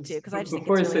 Yeah. I'd love to, because I just think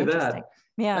Before it's I really say interesting.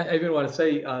 that, Yeah. I even want to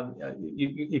say,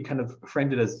 you kind of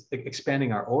framed it as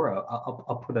expanding our aura.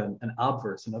 I'll put an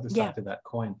obverse, another Yeah. side to that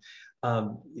coin.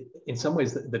 Um, in some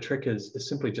ways, the trick is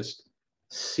simply just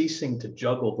ceasing to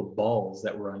juggle the balls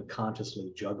that we're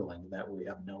unconsciously juggling, that we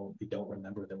don't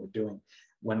remember that we're doing.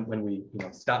 When we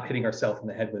stop hitting ourselves in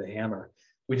the head with a hammer,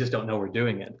 we just don't know we're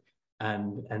doing it.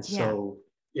 And Yeah. so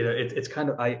it's kind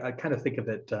of, I kind of think of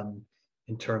it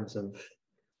in terms of,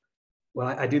 well,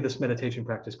 I do this meditation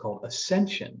practice called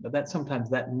ascension, but that sometimes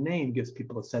that name gives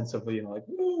people a sense of, like,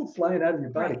 ooh, flying out of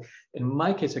your body. Right. In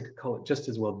my case, I could call it just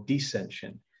as well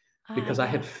descension, because I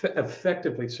had Yeah.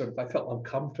 effectively I felt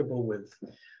uncomfortable with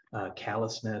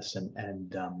callousness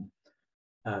and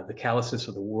the callousness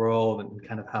of the world, and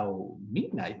kind of how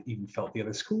mean I even felt the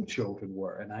other school children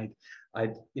were. And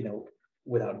I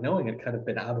without knowing it, kind of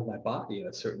been out of my body in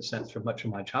a certain sense for much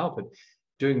of my childhood.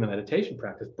 Doing the meditation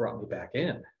practice brought me back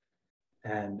in.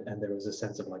 And there was a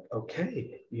sense of like,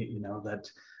 okay, that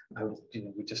I was,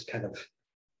 we just kind of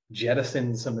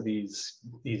jettisoned some of these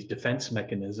defense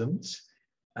mechanisms.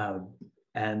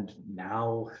 And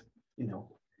now,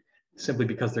 simply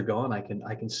because they're gone, I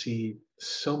can see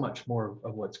so much more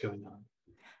of what's going on.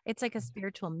 It's like a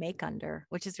spiritual make under,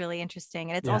 which is really interesting.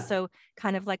 And it's Yeah. also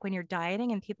kind of like when you're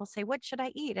dieting and people say, what should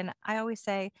I eat? And I always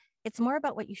say, it's more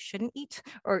about what you shouldn't eat,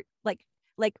 or like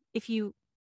if you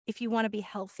want to be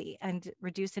healthy and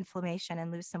reduce inflammation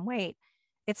and lose some weight,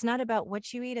 it's not about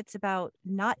what you eat. It's about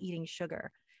not eating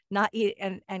sugar, not eat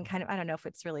and kind of, I don't know if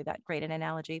it's really that great an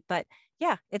analogy, but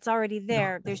yeah, it's already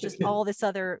there. No, There's just all this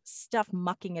other stuff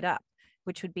mucking it up,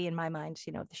 which would be in my mind,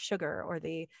 the sugar or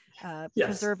the yes.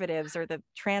 preservatives or the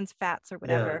trans fats or Yeah.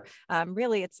 whatever.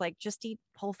 Really, it's like, just eat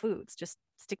whole foods, just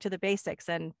stick to the basics,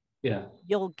 and Yeah,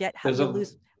 you'll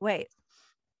lose weight.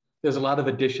 There's a lot of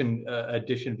addition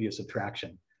via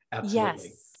subtraction. Absolutely.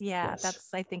 Yes. Yeah. Yes.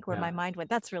 That's, I think, where Yeah. my mind went.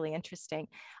 That's really interesting.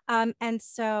 And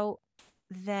so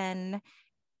then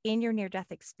in your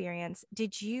near-death experience,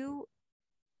 did you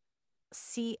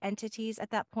see entities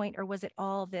at that point, or was it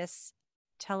all this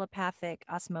telepathic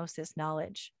osmosis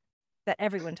knowledge that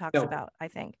everyone talks No. about, I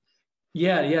think?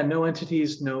 Yeah. No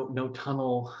entities, no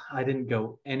tunnel. I didn't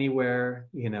go anywhere.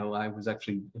 I was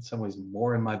actually in some ways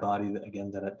more in my body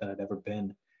than I'd ever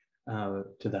been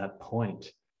to that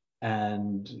point.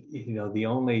 And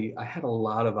I had a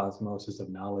lot of osmosis of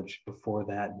knowledge before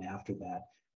that and after that.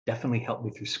 Definitely helped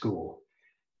me through school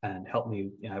and helped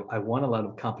me. I won a lot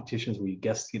of competitions where you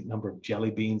guess the number of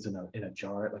jelly beans in a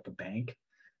jar at like a bank.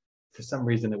 For some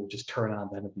reason, it would just turn on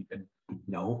then and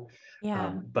no.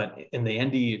 Yeah. But in the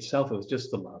NDE itself, it was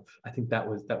just the love. I think that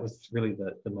was really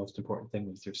the most important thing.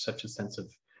 Was there's such a sense of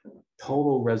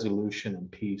total resolution and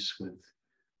peace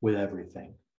with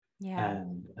everything. Yeah.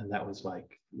 And that was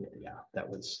like, that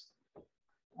was,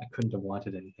 I couldn't have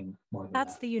wanted anything more than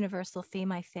That's that. the universal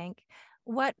theme, I think.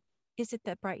 What is it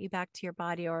that brought you back to your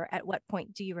body, or at what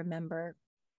point do you remember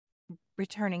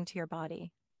returning to your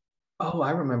body? Oh,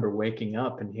 I remember waking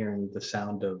up and hearing the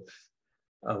sound of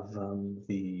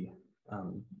the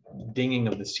dinging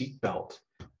of the seatbelt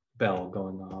bell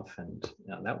going off, and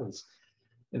that was,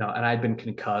 and I'd been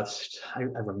concussed. I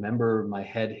remember my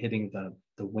head hitting the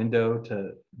window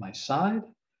to my side.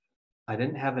 I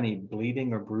didn't have any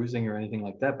bleeding or bruising or anything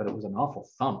like that, but it was an awful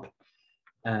thump.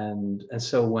 And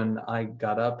so when I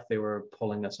got up, they were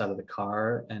pulling us out of the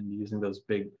car and using those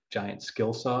big giant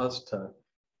skill saws to,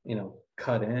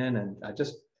 cut in. And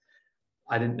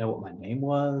I didn't know what my name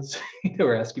was. They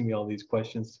were asking me all these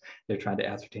questions. They're trying to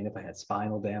ascertain if I had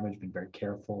spinal damage, being very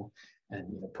careful,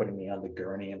 and putting me on the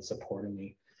gurney and supporting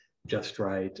me just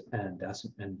right. And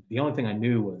the only thing I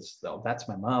knew was, oh, that's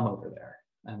my mom over there.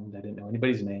 And I didn't know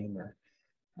anybody's name or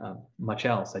much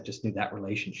else. I just knew that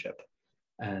relationship.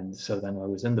 And so then I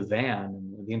was in the van,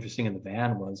 and the interesting in the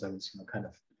van was I was,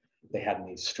 they had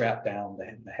me strapped down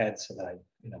the head so that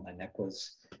my neck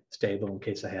was stable in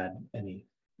case I had any,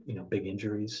 big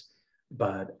injuries.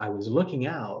 But I was looking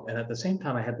out, and at the same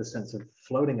time, I had the sense of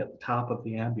floating at the top of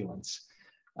the ambulance,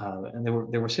 and they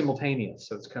were simultaneous.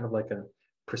 So it's kind of like a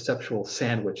perceptual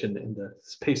sandwich in the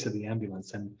space of the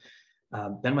ambulance. And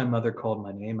then my mother called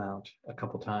my name out a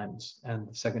couple times, and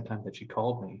the second time that she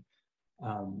called me,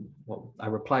 well, I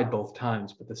replied both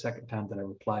times, but the second time that I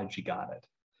replied, she got it.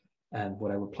 And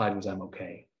what I replied was, "I'm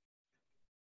okay."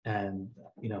 And,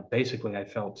 basically I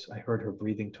heard her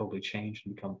breathing totally change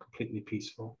and become completely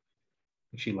peaceful.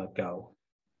 And she let go.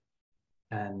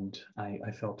 And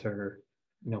I felt her,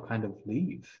 kind of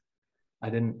leave. I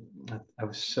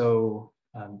was so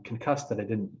concussed that I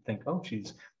didn't think, oh,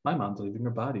 my mom's leaving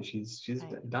her body. She's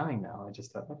Right. dying now. I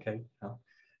just thought, okay,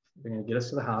 they're going to get us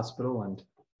to the hospital. And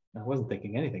I wasn't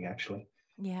thinking anything, actually.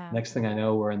 Yeah. Next thing I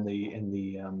know, we're in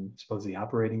the suppose the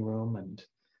operating room, and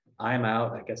I'm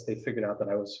out. I guess they figured out that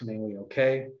I was mainly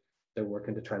okay. They're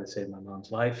working to try to save my mom's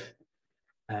life.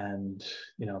 And,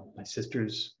 my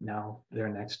sister's now there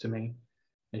next to me,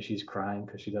 and she's crying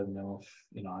because she doesn't know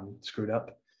if, I'm screwed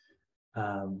up.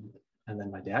 And then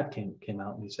my dad came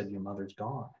out and he said, "Your mother's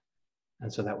gone."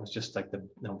 And so that was just like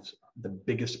the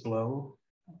biggest blow.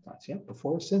 Yeah,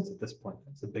 before or since at this point,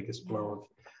 that's the biggest blow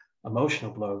of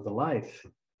emotional blow of the life.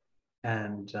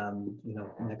 And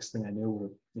next thing I knew,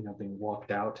 we're being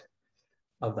walked out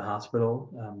of the hospital,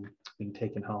 being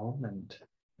taken home, and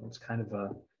it was kind of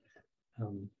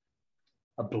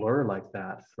a blur like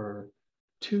that for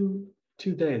two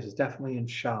days. It's definitely in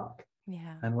shock.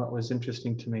 Yeah. And what was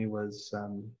interesting to me was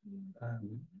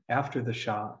after the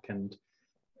shock and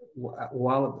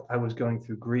while I was going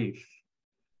through grief,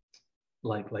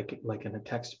 like in a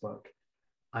textbook,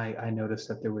 I noticed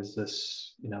that there was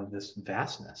this, this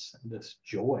vastness, this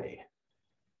joy,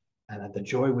 and that the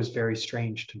joy was very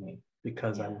strange to me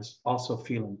because I was also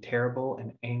feeling terrible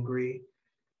and angry,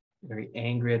 very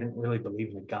angry. I didn't really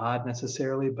believe in a God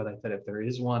necessarily, but I thought if there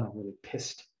is one, I'm really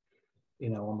pissed,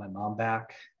 on my mom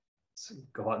back. So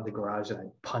go out in the garage and I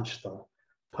punch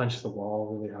the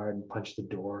wall really hard and punch the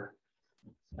door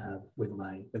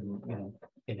in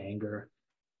anger.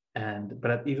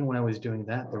 But even when I was doing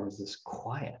that, there was this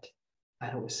quiet,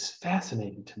 and it was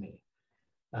fascinating to me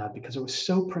because it was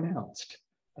so pronounced,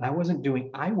 and I wasn't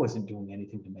doing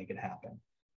anything to make it happen.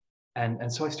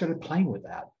 And so I started playing with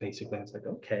that. Basically, I was like,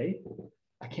 okay,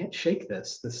 I can't shake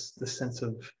this. This sense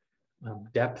of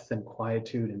depth and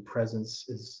quietude and presence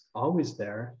is always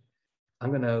there. I'm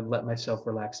going to let myself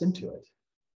relax into it.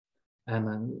 And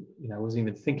then, I wasn't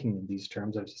even thinking in these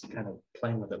terms. I was just kind of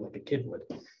playing with it like a kid would.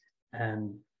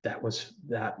 And that was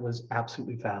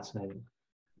absolutely fascinating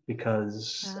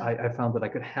because I found that I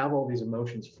could have all these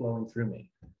emotions flowing through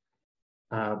me,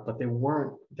 but they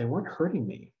weren't hurting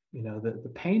me.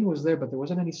 The pain was there, but there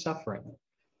wasn't any suffering.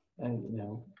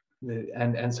 And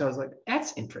and so I was like,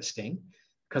 that's interesting,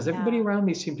 because everybody around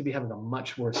me seemed to be having a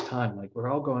much worse time. Like, we're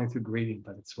all going through grieving,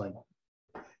 but it's like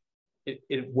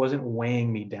it wasn't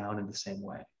weighing me down in the same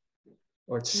way,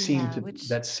 or that seemed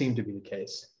to be the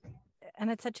case.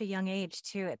 And at such a young age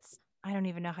too, I don't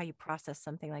even know how you process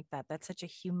something like that. That's such a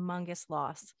humongous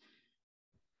loss.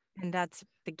 And that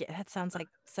sounds like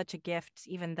such a gift,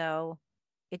 even though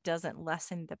it doesn't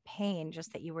lessen the pain,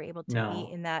 just that you were able to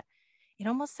be in that. It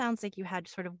almost sounds like you had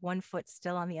sort of one foot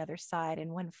still on the other side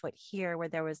and one foot here, where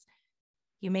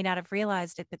you may not have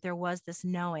realized it, but there was this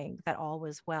knowing that all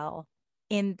was well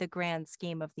in the grand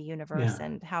scheme of the universe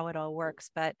and how it all works.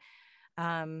 But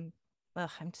I'm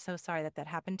so sorry that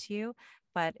happened to you,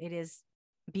 but it is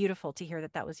beautiful to hear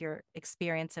that was your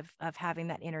experience of having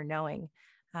that inner knowing,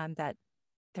 that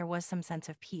there was some sense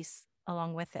of peace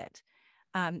along with it.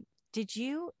 Did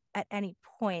you at any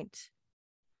point,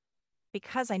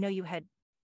 because I know you had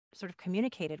sort of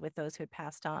communicated with those who had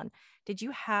passed on, did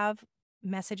you have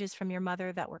messages from your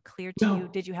mother that were clear to you?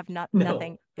 Did you have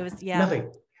nothing? It was nothing.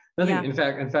 Yeah. In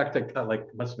fact,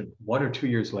 like must have been 1 or 2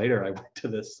 years later, I went to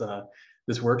this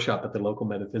workshop at the local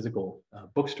metaphysical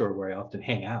bookstore where I often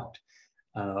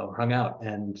hung out,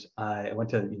 and I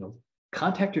went to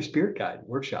contact your spirit guide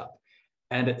workshop,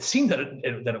 and it seemed that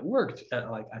it worked.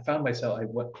 Like, I found myself, I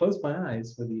closed my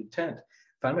eyes with the intent,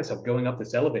 found myself going up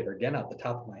this elevator again out the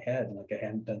top of my head, like I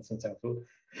hadn't done since I was a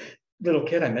little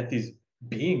kid. I met these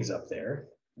beings up there,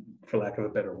 for lack of a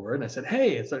better word, and I said,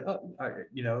 "Hey," it's like,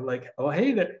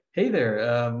 hey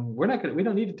there, we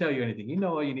don't need to tell you anything. You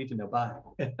know all you need to know. Bye."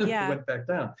 And I went back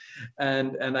down,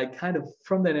 and I kind of,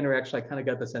 from that interaction, I kind of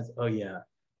got the sense, oh yeah,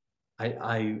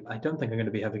 I don't think I'm going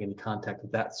to be having any contact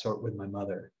of that sort with my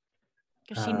mother,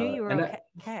 because she knew you were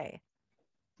okay.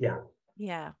 Yeah.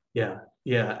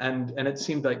 And it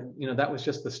seemed like, that was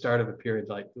just the start of a period,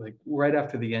 like right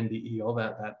after the NDE, all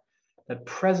that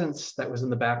presence that was in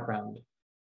the background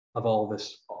of all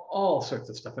sorts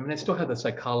of stuff. I mean, I still had the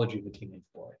psychology of a teenage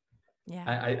boy.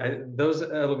 Yeah. Those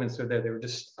elements are there. They were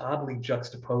just oddly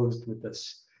juxtaposed with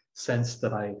this sense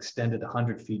that I extended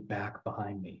 100 feet back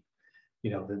behind me.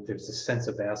 There's this sense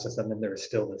of vastness, and then there is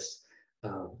still this,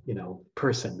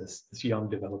 person, this young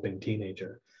developing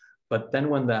teenager. But then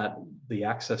when the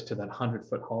access to that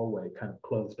 100-foot hallway kind of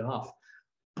closed off,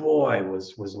 boy,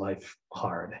 was life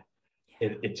hard.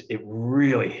 It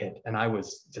really hit, and I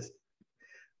was just,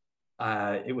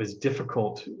 it was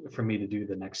difficult for me to do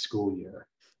the next school year.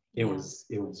 It was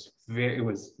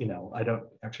I don't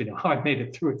actually know how I made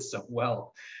it through it so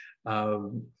well.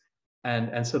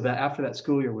 And so that after that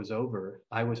school year was over,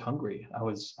 I was hungry. I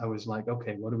was like,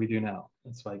 okay, what do we do now?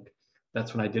 It's like,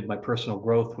 that's when I did my personal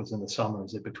growth, was in the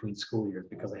summers in between school years,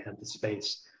 because I had the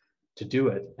space to do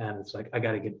it. And it's like, I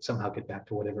got to somehow get back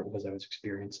to whatever it was I was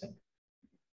experiencing.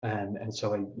 And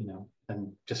so I,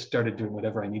 and just started doing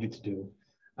whatever I needed to do.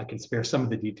 I can spare some of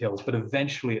the details, but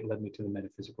eventually it led me to the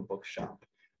metaphysical bookshop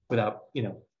without,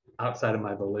 outside of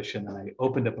my volition. And I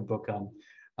opened up a book on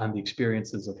the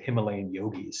experiences of Himalayan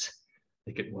yogis,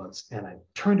 I think it was. And I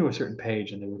turned to a certain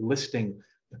page, and they were listing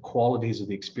the qualities of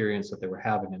the experience that they were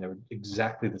having, and they were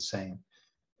exactly the same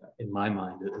in my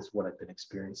mind as what I'd been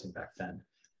experiencing back then.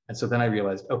 And so then I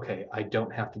realized, okay, I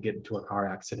don't have to get into a car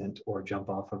accident or jump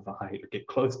off of a height or get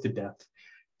close to death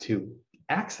to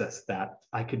access that.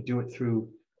 I could do it through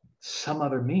some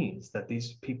other means that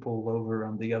these people over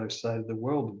on the other side of the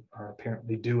world are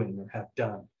apparently doing or have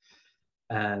done.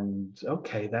 And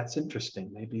okay, that's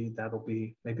interesting. Maybe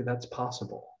that's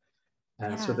possible.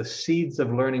 And so Yeah. the seeds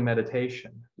of learning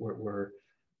meditation were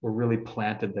really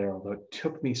planted there, although it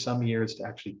took me some years to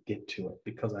actually get to it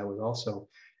because I was also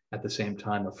at the same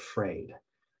time afraid.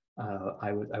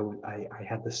 I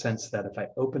had the sense that if I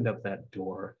opened up that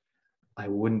door, I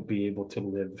wouldn't be able to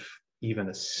live even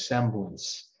a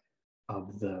semblance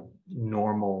of the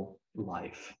normal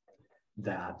life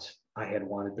that I had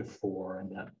wanted before and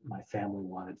that my family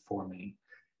wanted for me.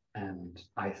 And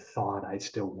I thought I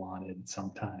still wanted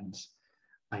sometimes.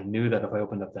 I knew that if I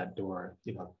opened up that door,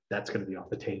 that's going to be off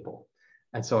the table.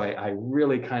 And so I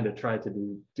really kind of tried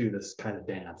to do this kind of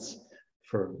dance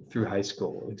through high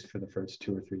school, at least for the first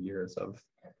 2 or 3 years of,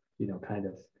 kind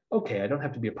of, okay, I don't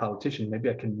have to be a politician. Maybe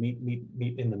I can meet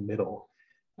in the middle.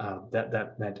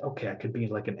 That meant, okay, I could be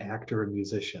like an actor or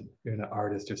musician, an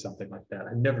artist or something like that.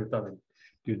 I never thought I'd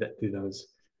do those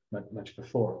much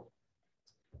before.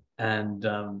 And,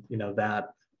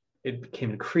 that it became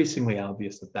increasingly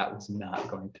obvious that was not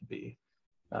going to be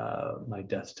my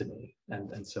destiny.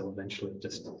 And so eventually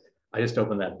I just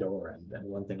opened that door and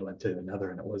one thing led to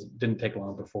another. And didn't take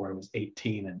long before I was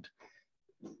 18 and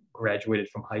graduated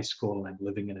from high school, and I'm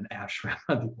living in an ashram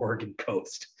on the Oregon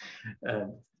coast.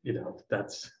 And,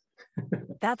 that's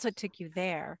what took you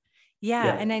there. Yeah.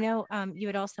 Yeah. And I know you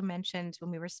had also mentioned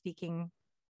when we were speaking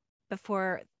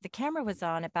before the camera was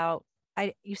on about,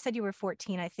 you said you were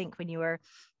 14, I think, when you were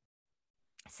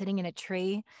sitting in a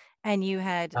tree and you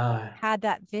had had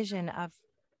that vision of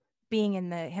being in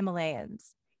the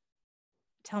Himalayas.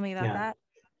 Tell me about that.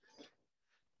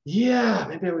 Yeah,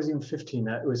 maybe I was even 15.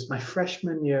 It was my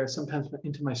freshman year, sometimes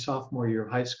into my sophomore year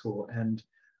of high school. And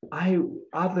I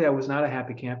was not a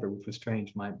happy camper, which was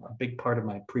strange. A big part of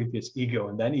my previous ego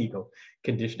and then ego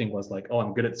conditioning was like, oh,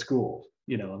 I'm good at school.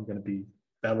 I'm going to be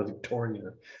valedictorian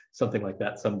or something like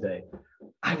that someday.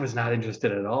 I was not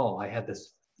interested at all. I had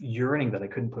this yearning that I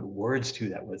couldn't put words to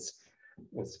that was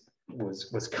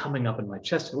coming up in my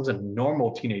chest. It was a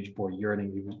normal teenage boy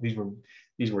yearning.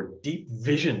 These were deep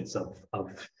visions of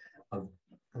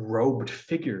robed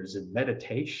figures in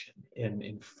meditation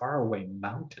in faraway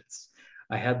mountains.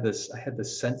 I had this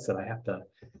sense that I have to,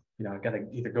 I got to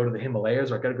either go to the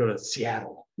Himalayas or I got to go to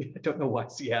Seattle. I don't know why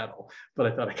Seattle, but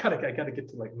I thought I got to get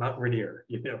to like Mount Rainier,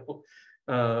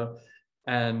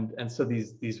 and so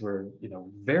these were,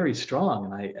 very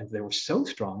strong, and they were so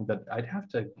strong that I'd have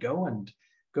to go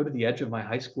to the edge of my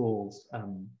high school's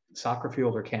soccer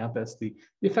field or campus, the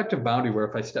effective boundary where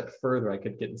if I stepped further, I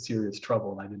could get in serious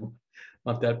trouble, and I didn't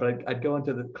want that. But I'd go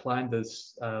climb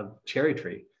this cherry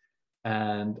tree,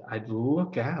 and I'd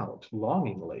look out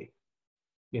longingly,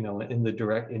 in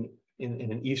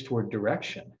an eastward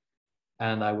direction,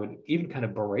 and I would even kind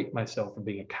of berate myself for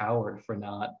being a coward for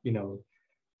not,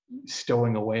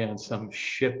 stowing away on some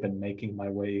ship and making my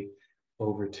way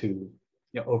over to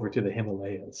the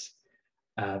Himalayas.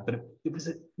 But it was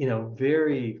a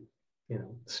very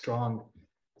strong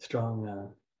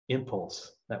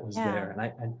impulse that was there, and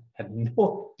I had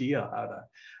no idea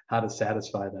how to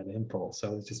satisfy that impulse.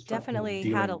 So it was just definitely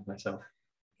dealing with myself.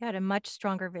 You had a much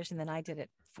stronger vision than I did at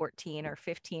 14 or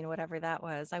 15, whatever that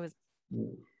was. I was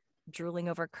drooling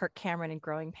over Kirk Cameron and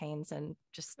Growing Pains and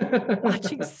just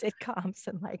watching sitcoms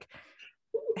and like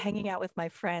hanging out with my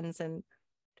friends. And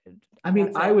I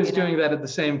mean, I was doing that at the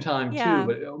same time Yeah. too,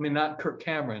 but I mean, not Kirk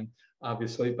Cameron,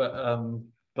 obviously, but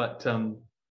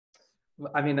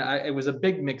I mean, it was a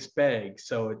big mixed bag.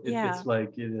 So it's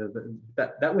like,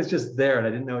 that was just there, and I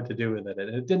didn't know what to do with it. And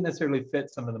it didn't necessarily fit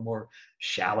some of the more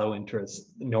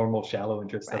normal shallow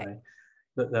interests Right.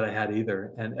 that I had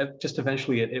either. And just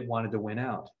eventually it wanted to win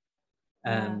out.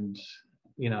 And,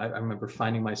 I remember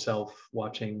finding myself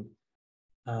watching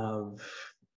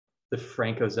the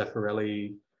Franco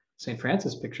Zeffirelli St.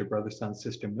 Francis picture, Brother, Sun,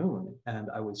 Sister, Moon. And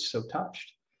I was so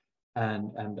touched.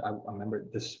 And I remember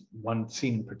this one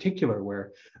scene in particular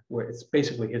where it's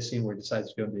basically his scene where he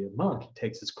decides to go be a monk. He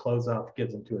takes his clothes off,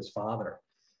 gives them to his father,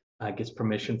 gets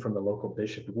permission from the local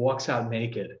bishop, walks out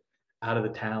naked out of the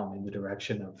town in the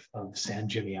direction of San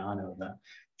Gimignano, the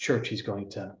church he's going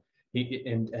to.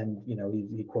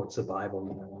 He quotes the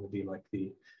Bible, and I want to be like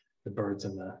the birds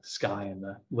in the sky and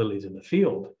the lilies in the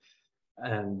field.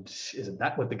 And isn't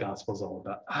that what the gospel is all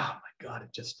about? Oh my God,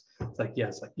 it's like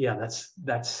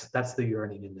that's the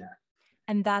yearning in there.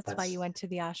 And that's why you went to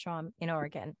the ashram in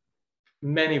Oregon.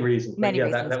 Many reasons.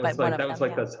 That was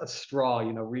like yeah. a straw.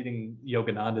 Reading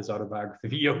Yogananda's autobiography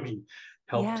of Yogi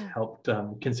helped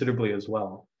considerably as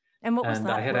well. And what was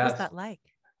that like?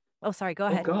 Oh, sorry, go Oh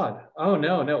ahead. God. Oh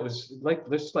no, no. It was like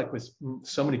this, like with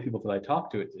so many people that I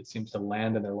talk to, it seems to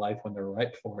land in their life when they're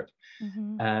ripe for it.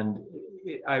 Mm-hmm. And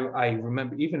I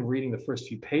remember even reading the first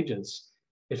few pages,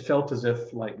 it felt as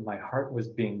if like my heart was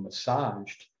being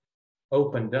massaged,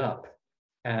 opened up,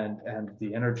 and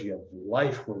the energy of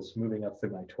life was moving up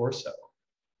through my torso.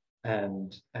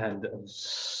 And it was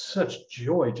such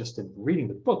joy just in reading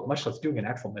the book, much less doing an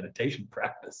actual meditation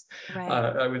practice. Right.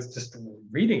 I was just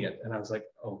reading it, and I was like,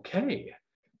 okay,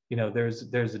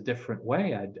 there's a different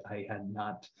way. I had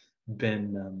not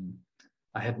been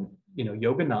I hadn't,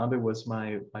 Yogananda was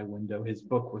my window. His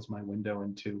book was my window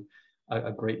into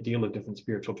a great deal of different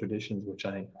spiritual traditions, which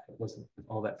I wasn't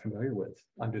all that familiar with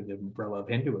under the umbrella of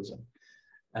Hinduism.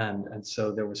 And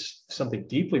so there was something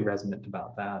deeply resonant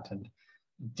about that, and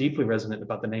deeply resonant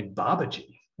about the name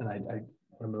Babaji. And I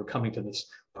remember coming to this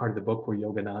part of the book where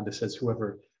Yogananda says,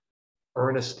 whoever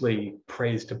earnestly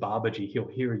prays to Babaji, he'll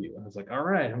hear you. And I was like, all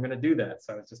right, I'm going to do that.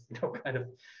 So I was just, kind of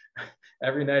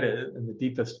every night in the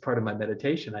deepest part of my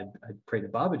meditation, I'd pray to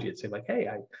Babaji and say like, hey,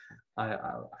 I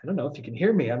don't know if you can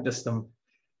hear me. I'm just some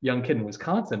young kid in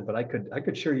Wisconsin, but I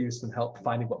could sure use some help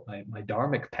finding what my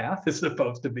dharmic path is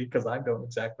supposed to be, because I don't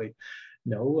exactly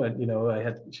know. And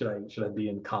I should I be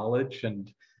in college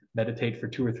and meditate for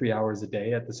 2 or 3 hours a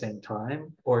day at the same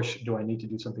time, or do I need to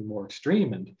do something more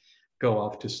extreme and go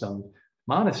off to some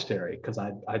monastery? Because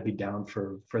I'd be down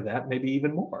for that, maybe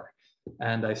even more.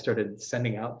 And I started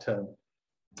sending out to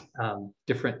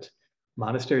different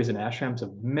monasteries and ashrams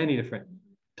of many different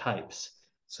types.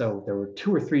 So there were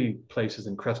 2 or 3 places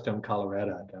in Crestone,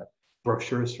 Colorado, I got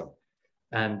brochures from.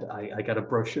 And I got a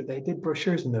brochure. They did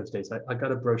brochures in those days. I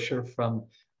got a brochure from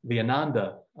the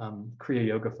Ananda Kriya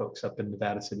Yoga folks up in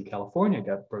Nevada City, California. I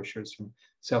got brochures from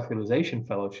Self-Realization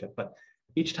Fellowship. But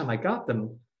each time I got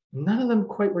them, none of them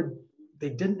quite were, they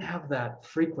didn't have that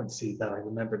frequency that I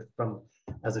remembered from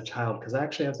as a child. Because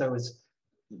actually, as I was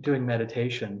doing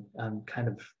meditation, kind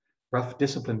of rough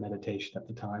discipline meditation at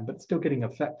the time, but still getting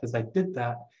effect as I did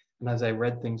that. And as I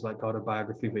read things like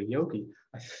Autobiography of a Yogi,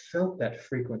 I felt that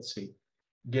frequency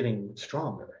getting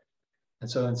stronger. And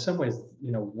so in some ways,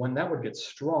 when that would get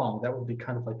strong, that would be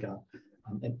kind of like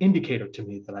an indicator to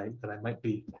me that I might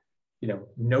be,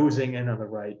 nosing in on the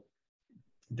right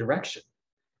direction.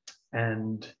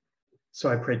 And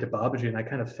so I prayed to Babaji, and I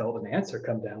kind of felt an answer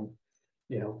come down,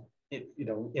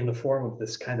 in the form of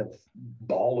this kind of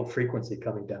ball of frequency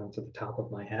coming down to the top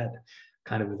of my head,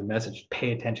 kind of with a message,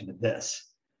 pay attention to this.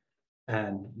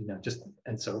 And,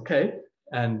 so, okay.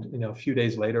 And, a few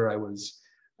days later, I was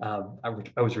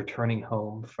returning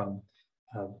home from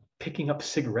picking up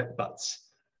cigarette butts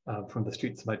from the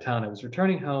streets of my town. I was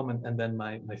returning home, and then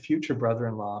my future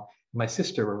brother-in-law and my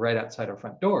sister were right outside our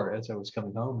front door as I was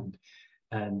coming home.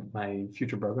 And my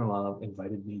future brother-in-law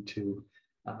invited me to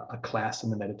a class in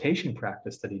the meditation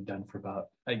practice that he'd done for about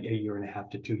a year and a half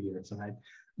to 2 years. And I'd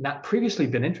not previously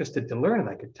been interested to learn it.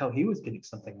 I could tell he was getting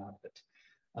something out of it.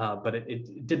 But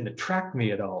it didn't attract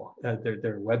me at all.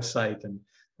 Their website and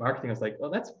marketing, I was like,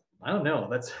 well, I don't know,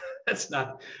 that's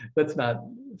not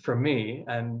for me.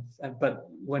 But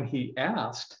when he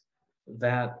asked,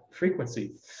 that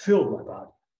frequency filled my body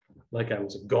like I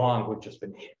was a gong which just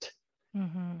been hit.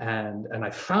 Mm-hmm. And I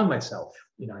found myself,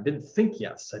 I didn't think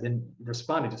yes, I didn't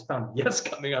respond, I just found yes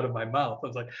coming out of my mouth. I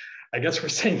was like, I guess we're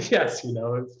saying yes,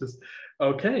 it's just,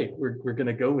 okay, we're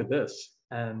gonna go with this.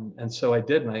 And so I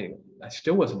did, and I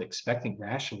still wasn't expecting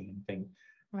rationally anything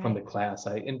from the class.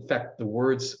 In fact, the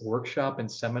words workshop and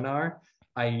seminar,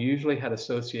 I usually had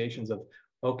associations of,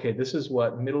 okay, this is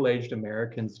what middle-aged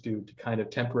Americans do to kind of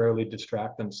temporarily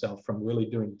distract themselves from really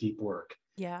doing deep work.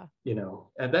 Yeah.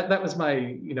 And that was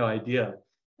my, idea.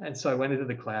 And so I went into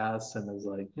the class and I was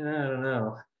like, I don't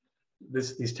know,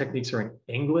 these techniques are in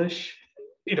English,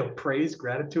 praise,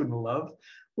 gratitude, and love.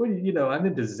 Well, I'm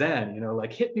into Zen,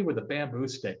 like hit me with a bamboo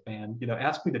stick, man,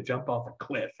 ask me to jump off a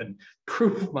cliff and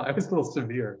prove I was a little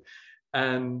severe.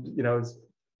 And,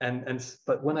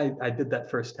 but when I did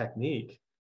that first technique,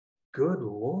 good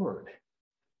Lord.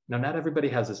 Now, not everybody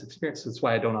has this experience. That's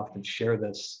why I don't often share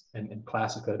this in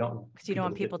classes, because I don't because you don't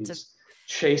want people to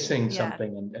chasing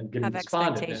something and getting have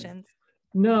despondent. expectations.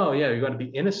 No, yeah, you want to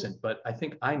be innocent, but I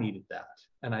think I needed that,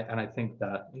 and I think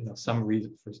that some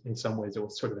reason, in some ways, it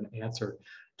was sort of an answer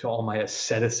to all my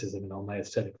asceticism and all my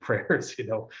ascetic prayers.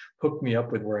 Hook me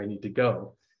up with where I need to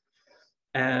go,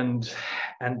 and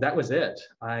that was it.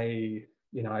 I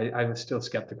was still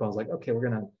skeptical. I was like, okay, we're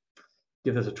gonna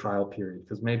give this a trial period,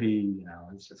 because maybe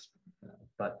it's just.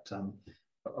 But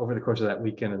over the course of that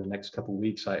weekend and the next couple of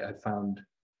weeks, I found,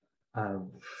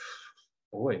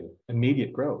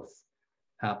 immediate growth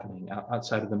happening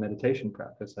outside of the meditation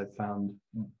practice. I found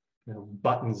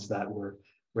buttons that were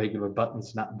regular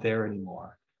buttons not there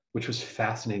anymore, which was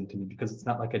fascinating to me because it's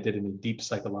not like I did any deep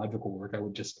psychological work. I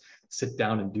would just sit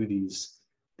down and do these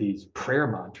prayer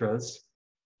mantras,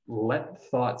 let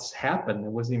thoughts happen. I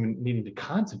wasn't even needing to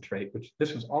concentrate, which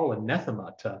this was all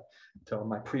anathema to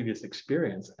my previous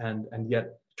experience. And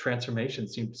yet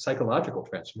psychological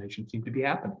transformation seemed to be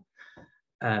happening.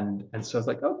 And so I was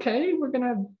like, okay, we're going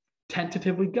to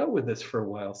tentatively go with this for a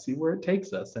while, see where it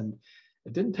takes us. And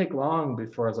it didn't take long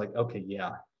before I was like, okay,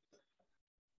 yeah,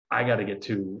 I got to get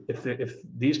to, if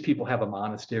these people have a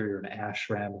monastery or an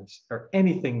ashram or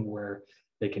anything where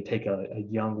they can take a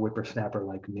young whippersnapper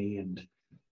like me and,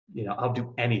 I'll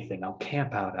do anything. I'll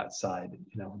camp out outside,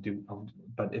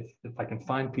 but if I can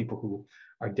find people who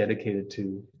are dedicated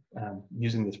to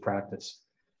using this practice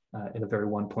in a very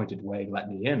one-pointed way, let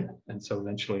me in. And so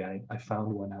eventually I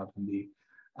found one out on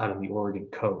the Oregon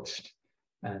coast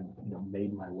and,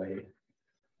 made my way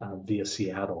via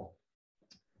Seattle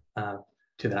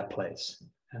to that place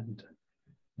and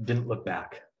didn't look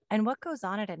back. And what goes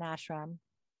on at an ashram?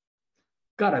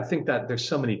 God, I think that there's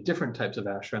so many different types of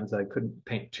ashrams that I couldn't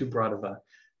paint too broad of a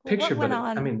picture. What went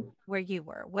on where you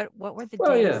were? What were the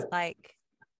days like?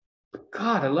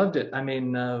 God, I loved it. I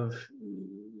mean,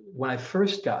 when I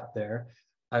first got there,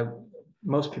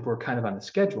 most people were kind of on a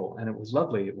schedule, and it was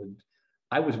lovely.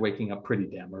 I was waking up pretty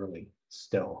damn early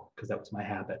still because that was my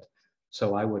habit.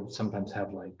 So I would sometimes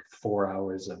have like 4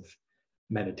 hours of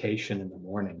meditation in the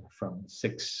morning from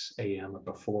 6 a.m. or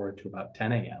before to about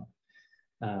 10 a.m.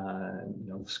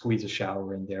 Squeeze a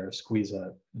shower in there,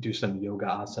 do some yoga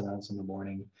asanas in the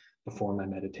morning before my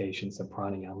meditation, some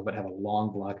pranayama, but have a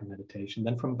long block of meditation.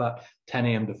 Then from about 10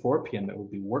 a.m. to 4 p.m., it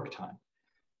would be work time.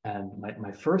 And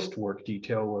my first work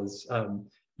detail was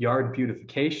yard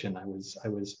beautification. I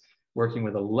was working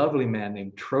with a lovely man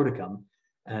named Trodigum,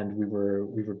 and we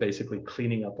were basically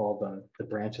cleaning up all the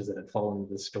branches that had fallen in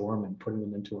the storm and putting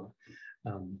them into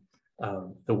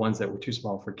the ones that were too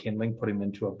small for kindling, putting them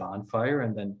into a bonfire,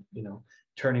 and then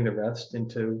turning the rest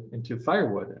into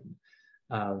firewood.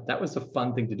 And that was a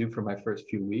fun thing to do for my first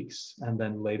few weeks. And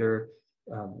then later,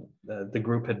 the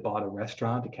group had bought a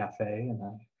restaurant, a cafe, and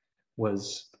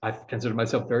I considered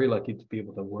myself very lucky to be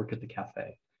able to work at the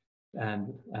cafe.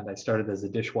 And I started as a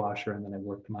dishwasher, and then I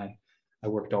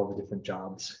worked all the different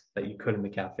jobs that you could in the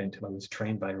cafe until I was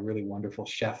trained by a really wonderful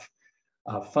chef,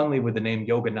 funnily with the name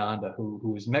Yogananda,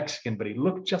 who was Mexican, but he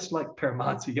looked just like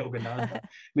Paramahansa Yogananda. At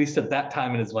least at that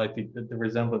time in his life, the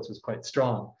resemblance was quite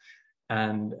strong.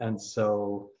 And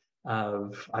so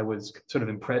I was sort of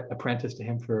apprenticed to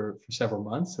him for several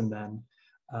months, and then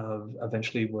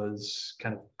eventually was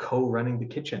kind of co-running the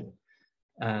kitchen.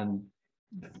 And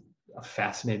a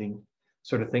fascinating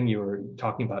sort of thing. You were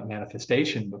talking about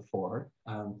manifestation before.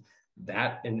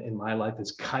 That in my life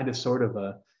is kind of sort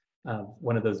of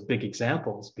one of those big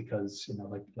examples, because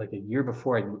like a year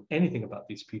before I knew anything about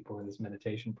these people in this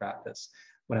meditation practice,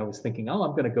 when I was thinking, oh,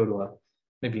 I'm going to go to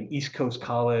maybe an East Coast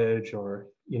college or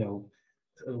a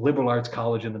liberal arts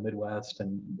college in the Midwest,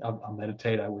 and I'll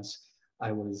meditate. I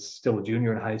was still a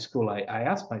junior in high school. I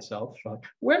asked myself,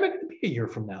 where am I going to be a year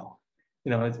from now?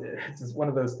 It's one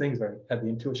of those things where I had the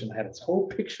intuition. I had this whole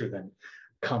picture then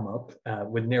come up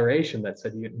with narration that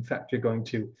said, in fact, you're going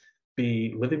to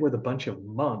be living with a bunch of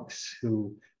monks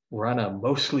who run a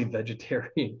mostly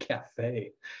vegetarian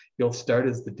cafe. You'll start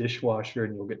as the dishwasher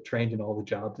and you'll get trained in all the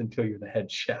jobs until you're the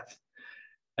head chef.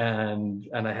 And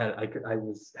I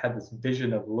had this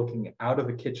vision of looking out of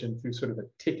the kitchen through sort of a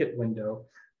ticket window,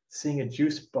 seeing a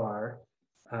juice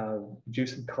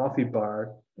and coffee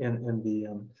bar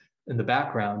in the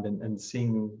background, and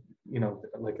seeing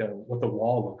what the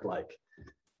wall looked like.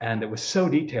 And it was so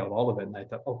detailed, all of it. And I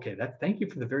thought, okay, thank you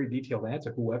for the very detailed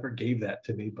answer, whoever gave that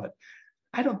to me, but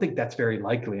I don't think that's very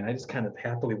likely. And I just kind of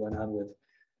happily went on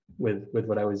with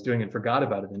what I was doing and forgot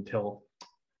about it until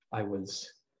I was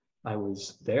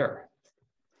there,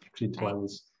 actually, until I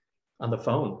was on the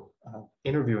phone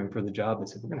interviewing for the job. They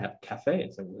said, we're going to have a cafe. I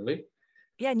said, really?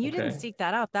 Yeah. And you didn't seek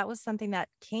that out. That was something that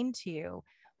came to you,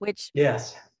 which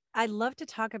yes, I'd love to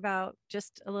talk about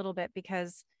just a little bit,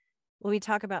 because when we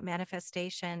talk about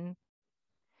manifestation,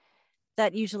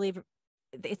 that usually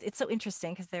it's so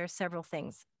interesting because there are several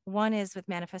things. One is with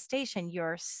manifestation,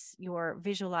 you're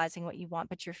visualizing what you want,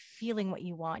 but you're feeling what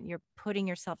you want. You're putting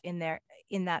yourself in there,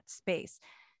 in that space.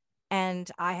 And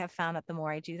I have found that the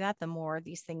more I do that, the more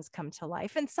these things come to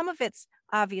life. And some of it's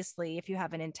obviously, if you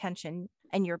have an intention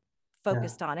and you're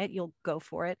focused on it, you'll go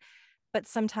for it. But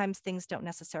sometimes things don't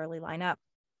necessarily line up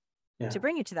to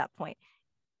bring you to that point.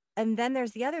 And then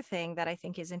there's the other thing that I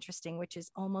think is interesting, which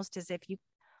is almost as if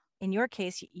in your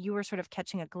case, you were sort of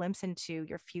catching a glimpse into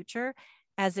your future.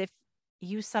 as if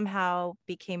you somehow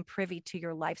became privy to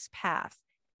your life's path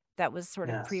that was sort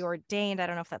of Yes. preordained. I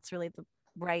don't know if that's really the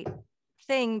right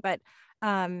thing, but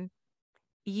um,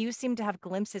 you seem to have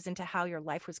glimpses into how your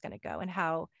life was going to go and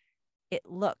how it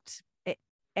looked.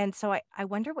 And so I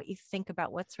wonder what you think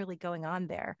about what's really going on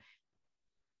there.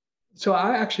 So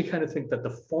I actually kind of think that the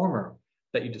former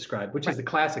that you described, which is Right. the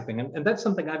classic thing, and that's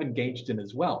something I've engaged in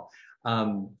as well,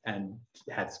 and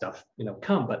had stuff,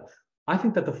 come. But I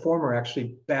think that the former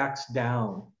actually backs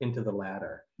down into the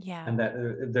latter, Yeah. and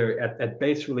that they're at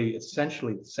basically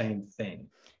essentially the same thing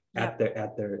Yep.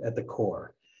 at the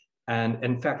core. And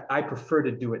in fact, I prefer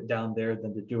to do it down there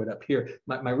than to do it up here.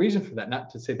 My reason for that, not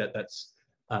to say that that's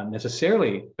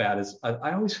necessarily bad, is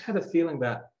I always had a feeling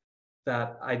that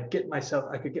I could get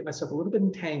myself a little bit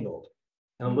entangled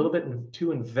and a little bit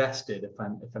too invested if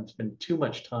I'm spending too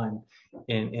much time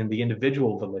in the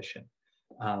individual volition.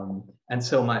 And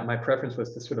so my preference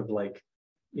was to sort of like,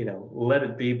 let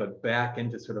it be, but back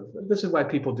into sort of, this is why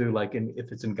people do like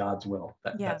if it's in God's will,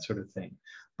 Yeah. that sort of thing.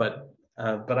 But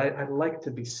I like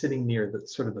to be sitting near the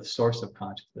sort of the source of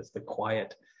consciousness, the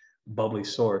quiet, bubbly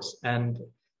source. And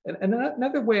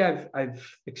another way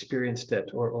I've experienced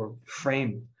it or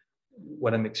framed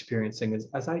what I'm experiencing is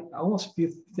as I almost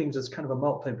view things as kind of a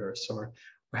multiverse or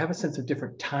have a sense of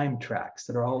different time tracks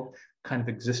that are all kind of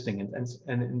existing. And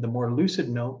in the more lucid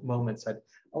moments, I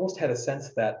almost had a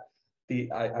sense that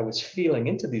I was feeling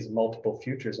into these multiple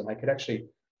futures, and I could actually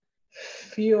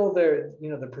feel the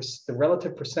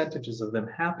relative percentages of them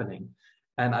happening.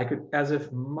 And I could as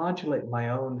if modulate my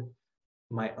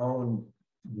own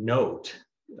note.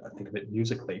 I think of it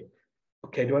musically.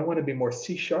 Okay, do I want to be more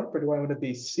C sharp, or do I want to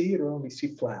be C, or do I want to be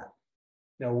C flat?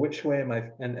 Which way am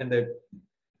I,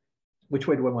 which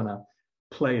way do I want to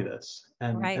play this?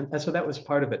 Right. And so that was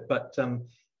part of it. But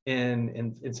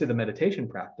in say the meditation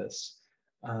practice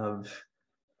of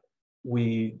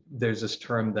there's this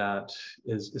term that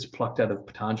is plucked out of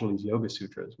Patanjali's Yoga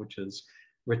Sutras, which is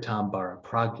Ritambhara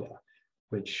Pragya,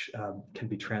 which can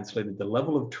be translated the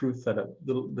level of truth that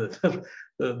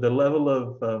the level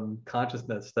of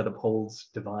consciousness that upholds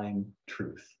divine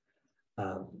truth,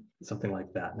 something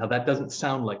like that. Now that doesn't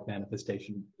sound like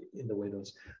manifestation in the way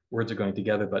those words are going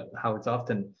together, but how it's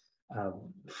often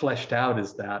fleshed out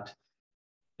is that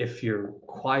if you're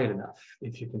quiet enough,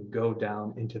 if you can go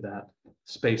down into that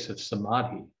space of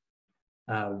samadhi,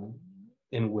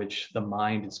 in which the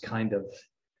mind is kind of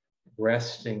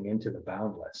resting into the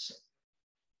boundless.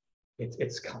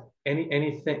 It's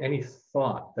any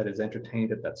thought that is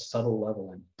entertained at that subtle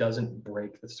level and doesn't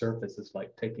break the surface is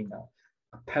like taking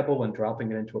a pebble and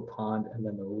dropping it into a pond, and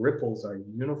then the ripples are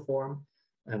uniform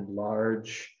and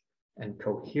large and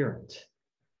coherent.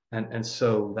 And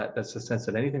so that's the sense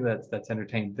that anything that's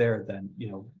entertained there, then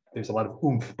there's a lot of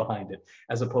oomph behind it,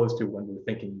 as opposed to when we're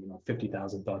thinking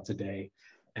 50,000 thoughts a day,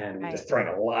 and we're just throwing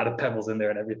a lot of pebbles in there,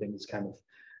 and everything is kind of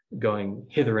going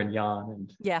hither and yon,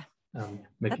 and Yeah. making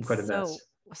That's quite a mess.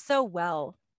 So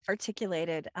well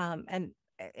articulated. And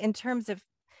in terms of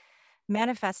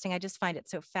manifesting, I just find it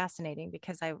so fascinating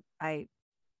because I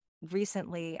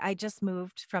recently just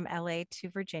moved from LA to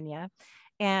Virginia,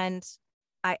 and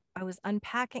I was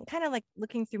unpacking, kind of like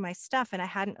looking through my stuff, and I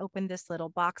hadn't opened this little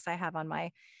box I have on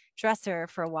my dresser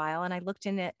for a while. And I looked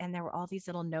in it, and there were all these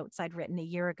little notes I'd written a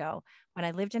year ago. When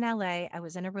I lived in LA, I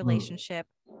was in a relationship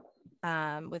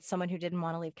with someone who didn't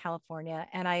want to leave California.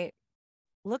 And I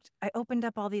opened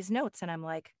up all these notes, and I'm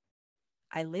like,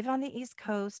 I live on the East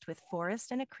Coast with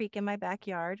forest and a creek in my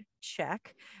backyard.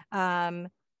 Check.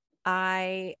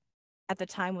 I at the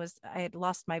time I had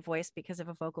lost my voice because of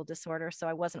a vocal disorder. So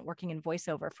I wasn't working in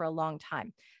voiceover for a long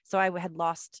time. So I had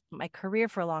lost my career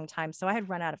for a long time. So I had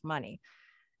run out of money,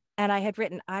 and I had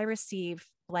written, I receive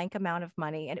blank amount of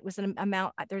money. And it was an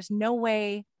amount, there's no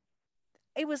way,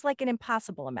 it was like an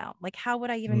impossible amount. Like, how would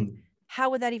that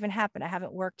even happen? I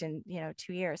haven't worked in,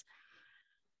 2 years.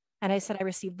 And I said, I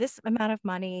received this amount of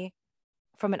money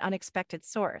from an unexpected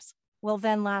source. Well,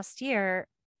 then last year,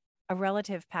 a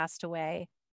relative passed away,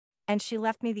 and she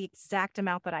left me the exact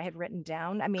amount that I had written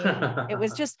down. I mean, it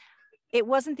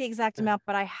wasn't the exact amount,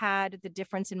 but I had the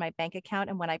difference in my bank account.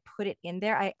 And when I put it in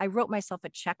there, I wrote myself a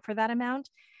check for that amount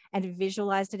and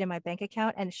visualized it in my bank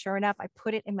account. And sure enough, I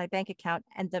put it in my bank account,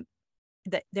 and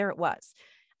there it was.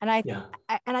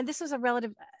 And this was a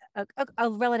relative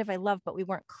I love, but we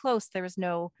weren't close. There was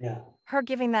no, her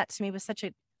giving that to me was such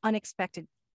an unexpected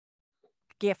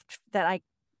gift that I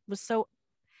was so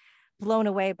blown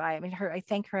away by. I mean, I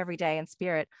thank her every day in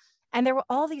spirit. And there were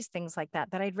all these things like that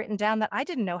I'd written down that I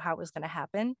didn't know how it was going to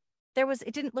happen.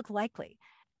 It didn't look likely.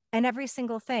 And every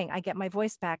single thing, I get my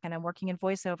voice back, and I'm working in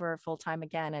voiceover full time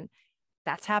again. And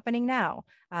that's happening now.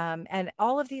 And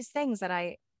all of these things that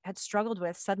I had struggled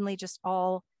with suddenly just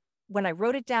all, when I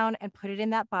wrote it down and put it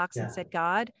in that box and Yeah. said,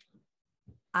 God,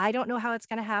 I don't know how it's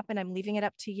going to happen. I'm leaving it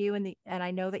up to you. And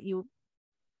I know that you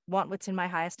want what's in my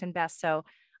highest and best. So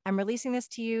I'm releasing this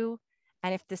to you.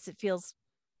 And if this, it feels,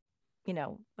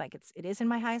 like it is in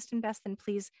my highest and best, then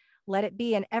please let it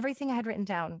be. And everything I had written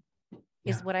down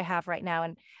is what I have right now.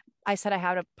 And I said, I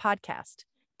had a podcast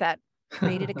that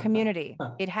created a community.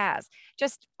 It has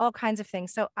just all kinds of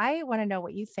things. So I want to know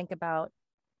what you think about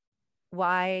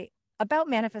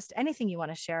anything you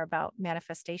want to share about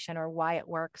manifestation, or why it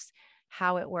works,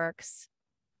 how it works,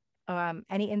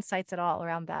 any insights at all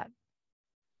around that.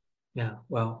 Yeah,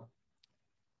 well,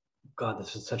 God,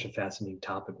 this is such a fascinating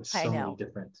topic with so many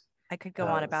different. I could go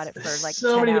on about it for like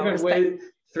so 10 many hours, different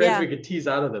threads we could tease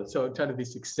out of them. So I'm trying to be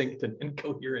succinct and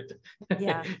coherent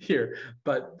here.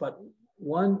 But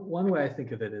one way I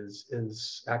think of it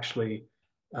is actually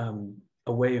the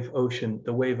wave ocean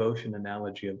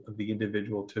analogy of the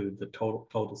individual to the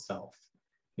total self,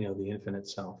 the infinite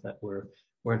self, that we're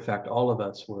in fact all of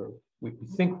us we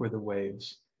think we're the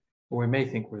waves, or we may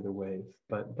think we're the wave,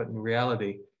 but in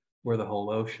reality we're the whole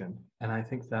ocean. And I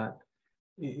think that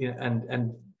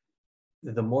and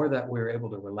the more that we're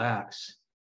able to relax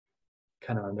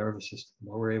kind of our nervous system, the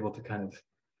more we're able to kind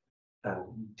of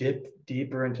dip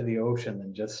deeper into the ocean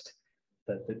than just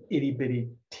the itty bitty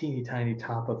teeny tiny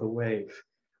top of the wave.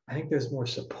 I think there's more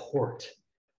support,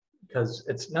 because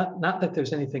it's not that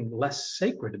there's anything less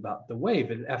sacred about the wave.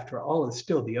 It, after all, is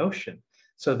still the ocean.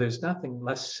 So there's nothing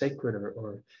less sacred,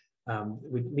 or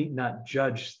we need not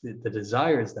judge the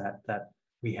desires that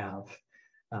we have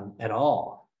at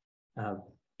all,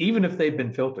 even if they've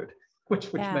been filtered,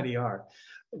 which many are.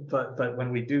 But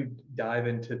when we do dive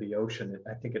into the ocean,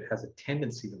 I think it has a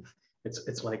tendency of,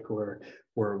 it's like we're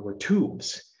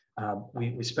tubes.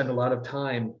 We spend a lot of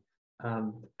time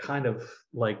kind of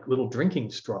like little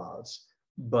drinking straws,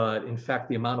 but in fact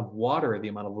the amount of water, the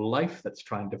amount of life that's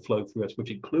trying to flow through us, which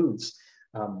includes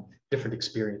different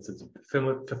experiences,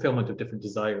 fulfillment of different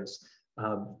desires,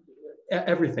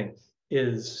 everything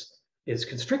is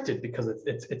constricted, because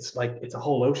it's like it's a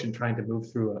whole ocean trying to move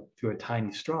through a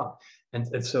tiny straw.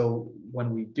 And so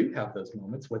when we do have those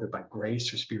moments, whether by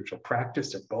grace or spiritual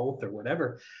practice or both or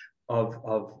whatever,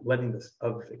 of letting this,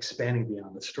 of expanding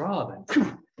beyond the straw, then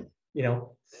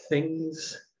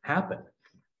things happen.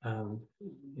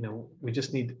 We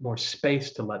just need more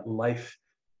space to let life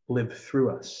live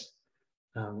through us,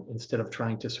 instead of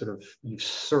trying to sort of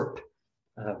usurp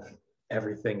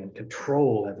everything and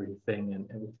control everything, and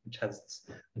which has this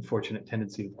unfortunate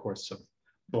tendency, of course, of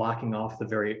blocking off the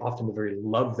very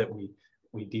love that we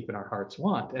deep in our hearts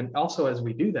want. And also, as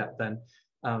we do that, then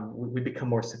we become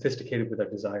more sophisticated with our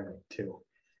desiring too.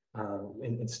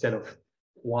 Instead of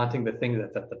wanting the thing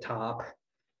that's at the top,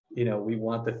 we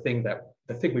want the thing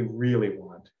we really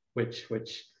want, which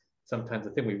sometimes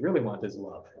the thing we really want is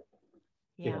love.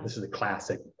 This is a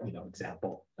classic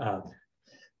example.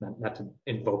 Not to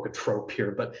invoke a trope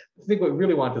here, but I think what we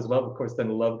really want is love. Of course, then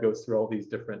love goes through all these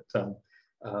different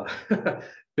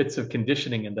bits of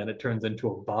conditioning, and then it turns into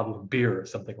a bottle of beer or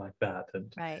something like that.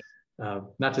 And right.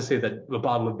 Not to say that a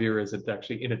bottle of beer isn't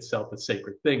actually in itself a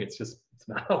sacred thing. It's just, it's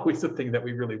not always the thing that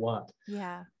we really want.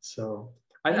 Yeah. So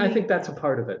I think that's a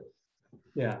part of it.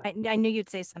 Yeah. I knew you'd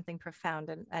say something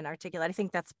profound and articulate. I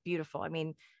think that's beautiful. I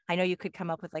mean, I know you could come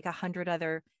up with like 100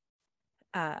 other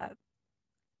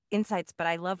insights, but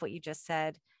I love what you just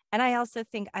said. And I also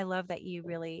think I love that you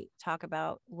really talk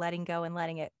about letting go and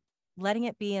letting it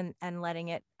be, and letting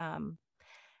it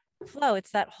flow.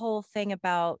 It's that whole thing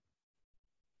about,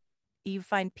 you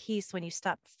find peace when you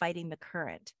stop fighting the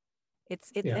current.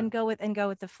 And go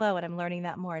with the flow. And I'm learning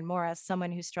that more and more as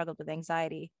someone who struggled with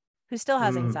anxiety, who still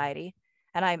has anxiety.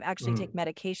 And I actually take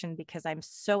medication because I'm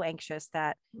so anxious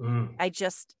that my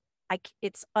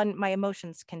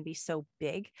emotions can be so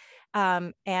big.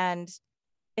 And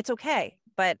it's okay,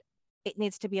 but it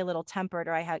needs to be a little tempered,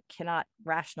 or I cannot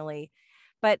rationally.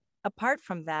 But apart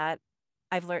from that,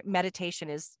 I've learned meditation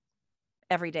is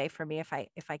every day for me,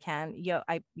 if I can.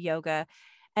 Yoga,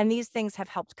 and these things have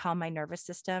helped calm my nervous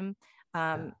system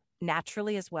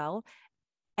naturally as well.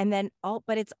 And then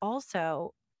but it's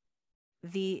also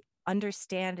the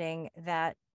understanding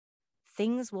that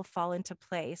things will fall into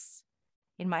place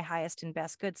in my highest and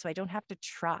best good. So I don't have to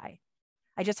try.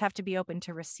 I just have to be open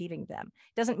to receiving them.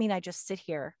 It doesn't mean I just sit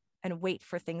here and wait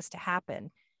for things to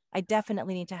happen. I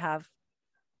definitely need to have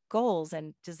goals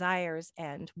and desires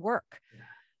and work.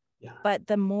 Yeah. But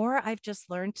the more I've just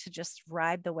learned to just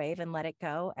ride the wave and let it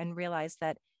go, and realize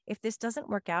that if this doesn't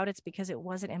work out, it's because it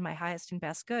wasn't in my highest and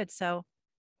best good. So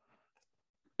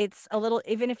it's a little,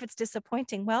 even if it's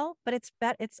disappointing, well, but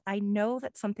I know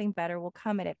that something better will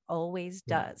come, and it always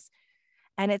Yeah. does.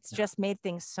 And it's Yeah. just made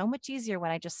things so much easier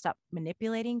when I just stopped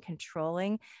manipulating,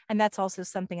 controlling. And that's also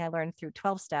something I learned through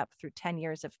 12 step, through 10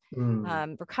 years of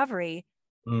Mm, recovery.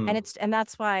 mm, And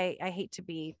that's why I hate to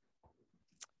be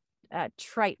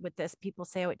trite with this. People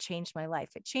say, oh, it changed my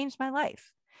life. It changed my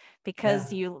life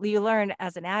because yeah. you learn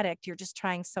as an addict, you're just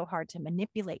trying so hard to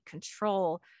manipulate,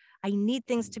 control. I need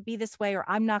things to be this way or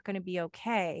I'm not going to be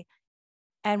okay.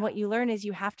 And what you learn is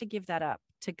you have to give that up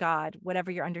to God, whatever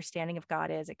your understanding of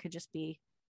God is. It could just be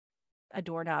a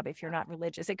doorknob if you're not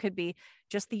religious. It could be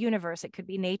just the universe. It could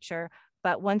be nature.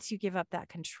 But once you give up that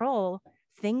control,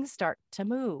 things start to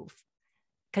move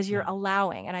because you're Yeah.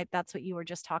 allowing. And that's what you were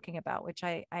just talking about, which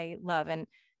I love. And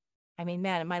I mean,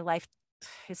 man, my life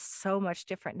is so much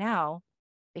different now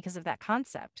because of that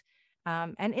concept.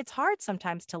 And it's hard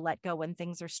sometimes to let go when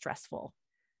things are stressful.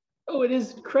 Oh, it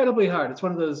is incredibly hard. It's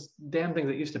one of those damn things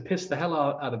that used to piss the hell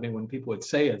out of me when people would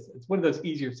say it. It's one of those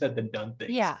easier said than done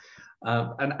things. Yeah.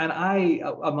 And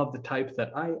I'm of the type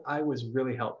that I was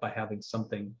really helped by having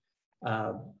something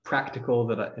practical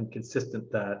and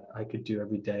consistent that I could do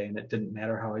every day. And it didn't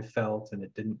matter how I felt, and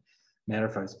it didn't matter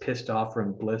if I was pissed off or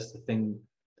in bliss. The thing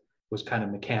was kind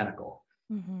of mechanical.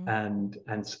 Mm-hmm.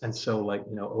 And so, like,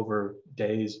 over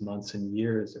days, months, and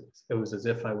years, it was as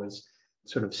if I was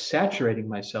sort of saturating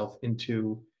myself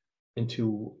into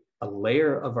a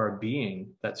layer of our being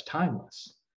that's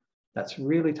timeless, that's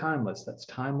really timeless, that's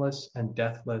timeless and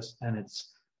deathless, and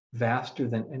it's vaster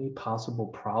than any possible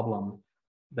problem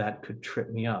that could trip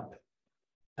me up.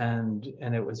 And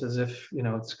it was as if,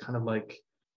 it's kind of like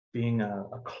being a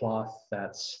cloth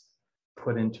that's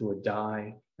put into a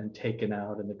dye and taken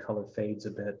out, and the color fades a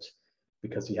bit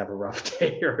because you have a rough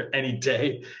day or any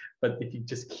day. But if you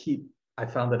just I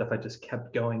found that if I just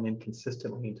kept going in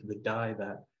consistently into the dye,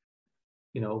 that,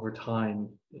 over time,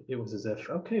 it was as if,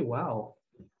 okay, wow,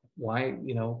 why,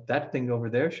 that thing over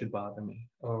there should bother me,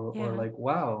 or Yeah. like,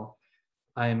 wow,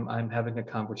 I'm having a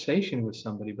conversation with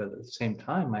somebody, but at the same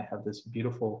time, I have this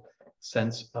beautiful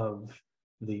sense of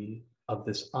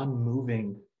this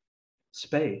unmoving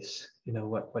space.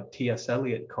 What T.S.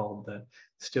 Eliot called the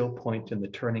still point in the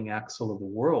turning axle of the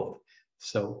world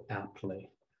so aptly.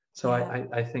 So Yeah.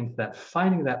 I think that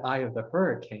finding that eye of the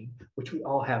hurricane, which we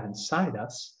all have inside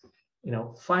us,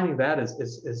 finding that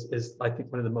is I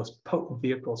think one of the most potent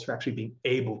vehicles for actually being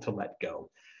able to let go.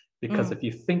 Because Mm. if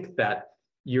you think that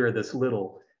you're this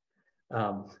little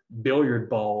billiard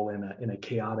ball in a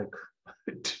chaotic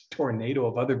tornado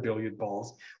of other billiard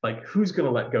balls, like, who's going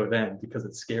to let go then? Because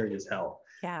it's scary as hell.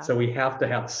 Yeah. So we have to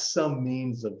have some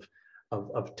means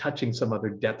of touching some other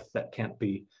depth that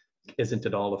isn't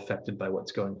at all affected by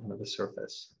what's going on at the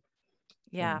surface.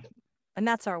 Yeah. And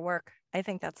that's our work. I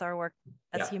think that's our work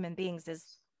as Yeah. human beings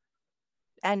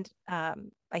and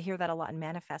I hear that a lot in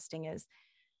manifesting, is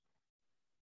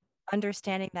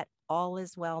understanding that all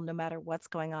is well no matter what's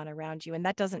going on around you. And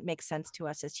that doesn't make sense to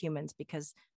us as humans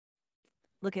because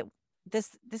look at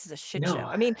this is a shit show.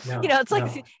 I mean, it's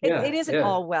like it isn't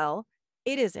all well.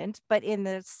 It isn't, but in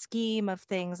the scheme of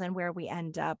things and where we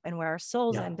end up and where our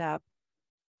souls end up,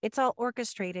 it's all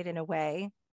orchestrated in a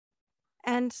way.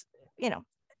 And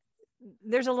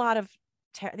there's a lot of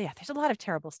there's a lot of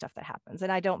terrible stuff that happens.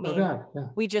 And I don't mean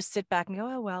we just sit back and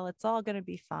go, oh, well, it's all going to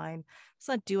be fine. Let's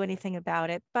not do anything about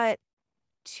it. But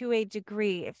to a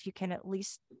degree, if you can at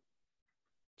least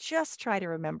just try to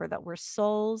remember that we're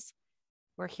souls,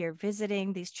 we're here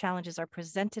visiting, these challenges are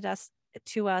presented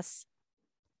to us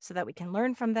so that we can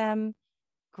learn from them,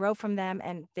 grow from them,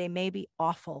 and they may be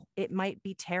awful. It might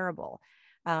be terrible.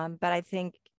 But I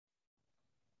think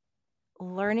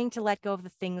learning to let go of the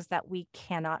things that we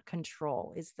cannot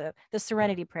control is the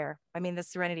serenity prayer. I mean, the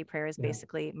serenity prayer is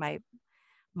basically my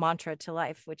mantra to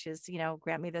life, which is,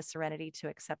 grant me the serenity to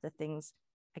accept the things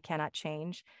I cannot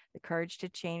change, the courage to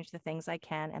change the things I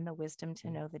can, and the wisdom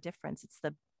to know the difference.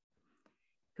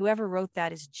 Whoever wrote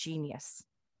that is genius.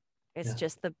 It's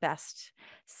just the best.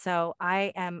 So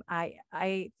I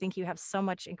think you have so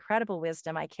much incredible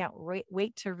wisdom. I can't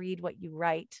wait to read what you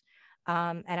write.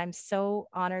 And I'm so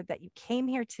honored that you came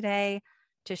here today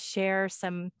to share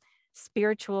some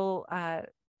spiritual,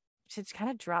 to kind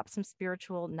of drop some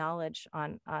spiritual knowledge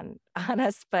on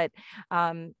us, but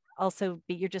also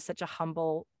you're just such a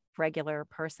humble, regular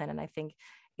person. And I think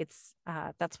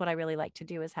that's what I really like to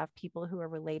do, is have people who are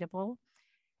relatable,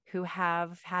 who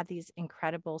have had these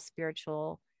incredible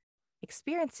spiritual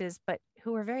experiences, but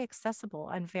who are very accessible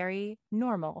and very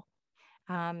normal,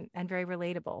 and very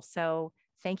relatable. So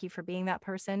thank you for being that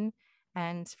person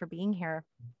and for being here.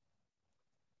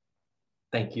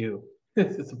 Thank you.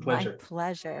 It's a My pleasure.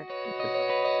 pleasure.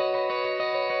 Goodbye.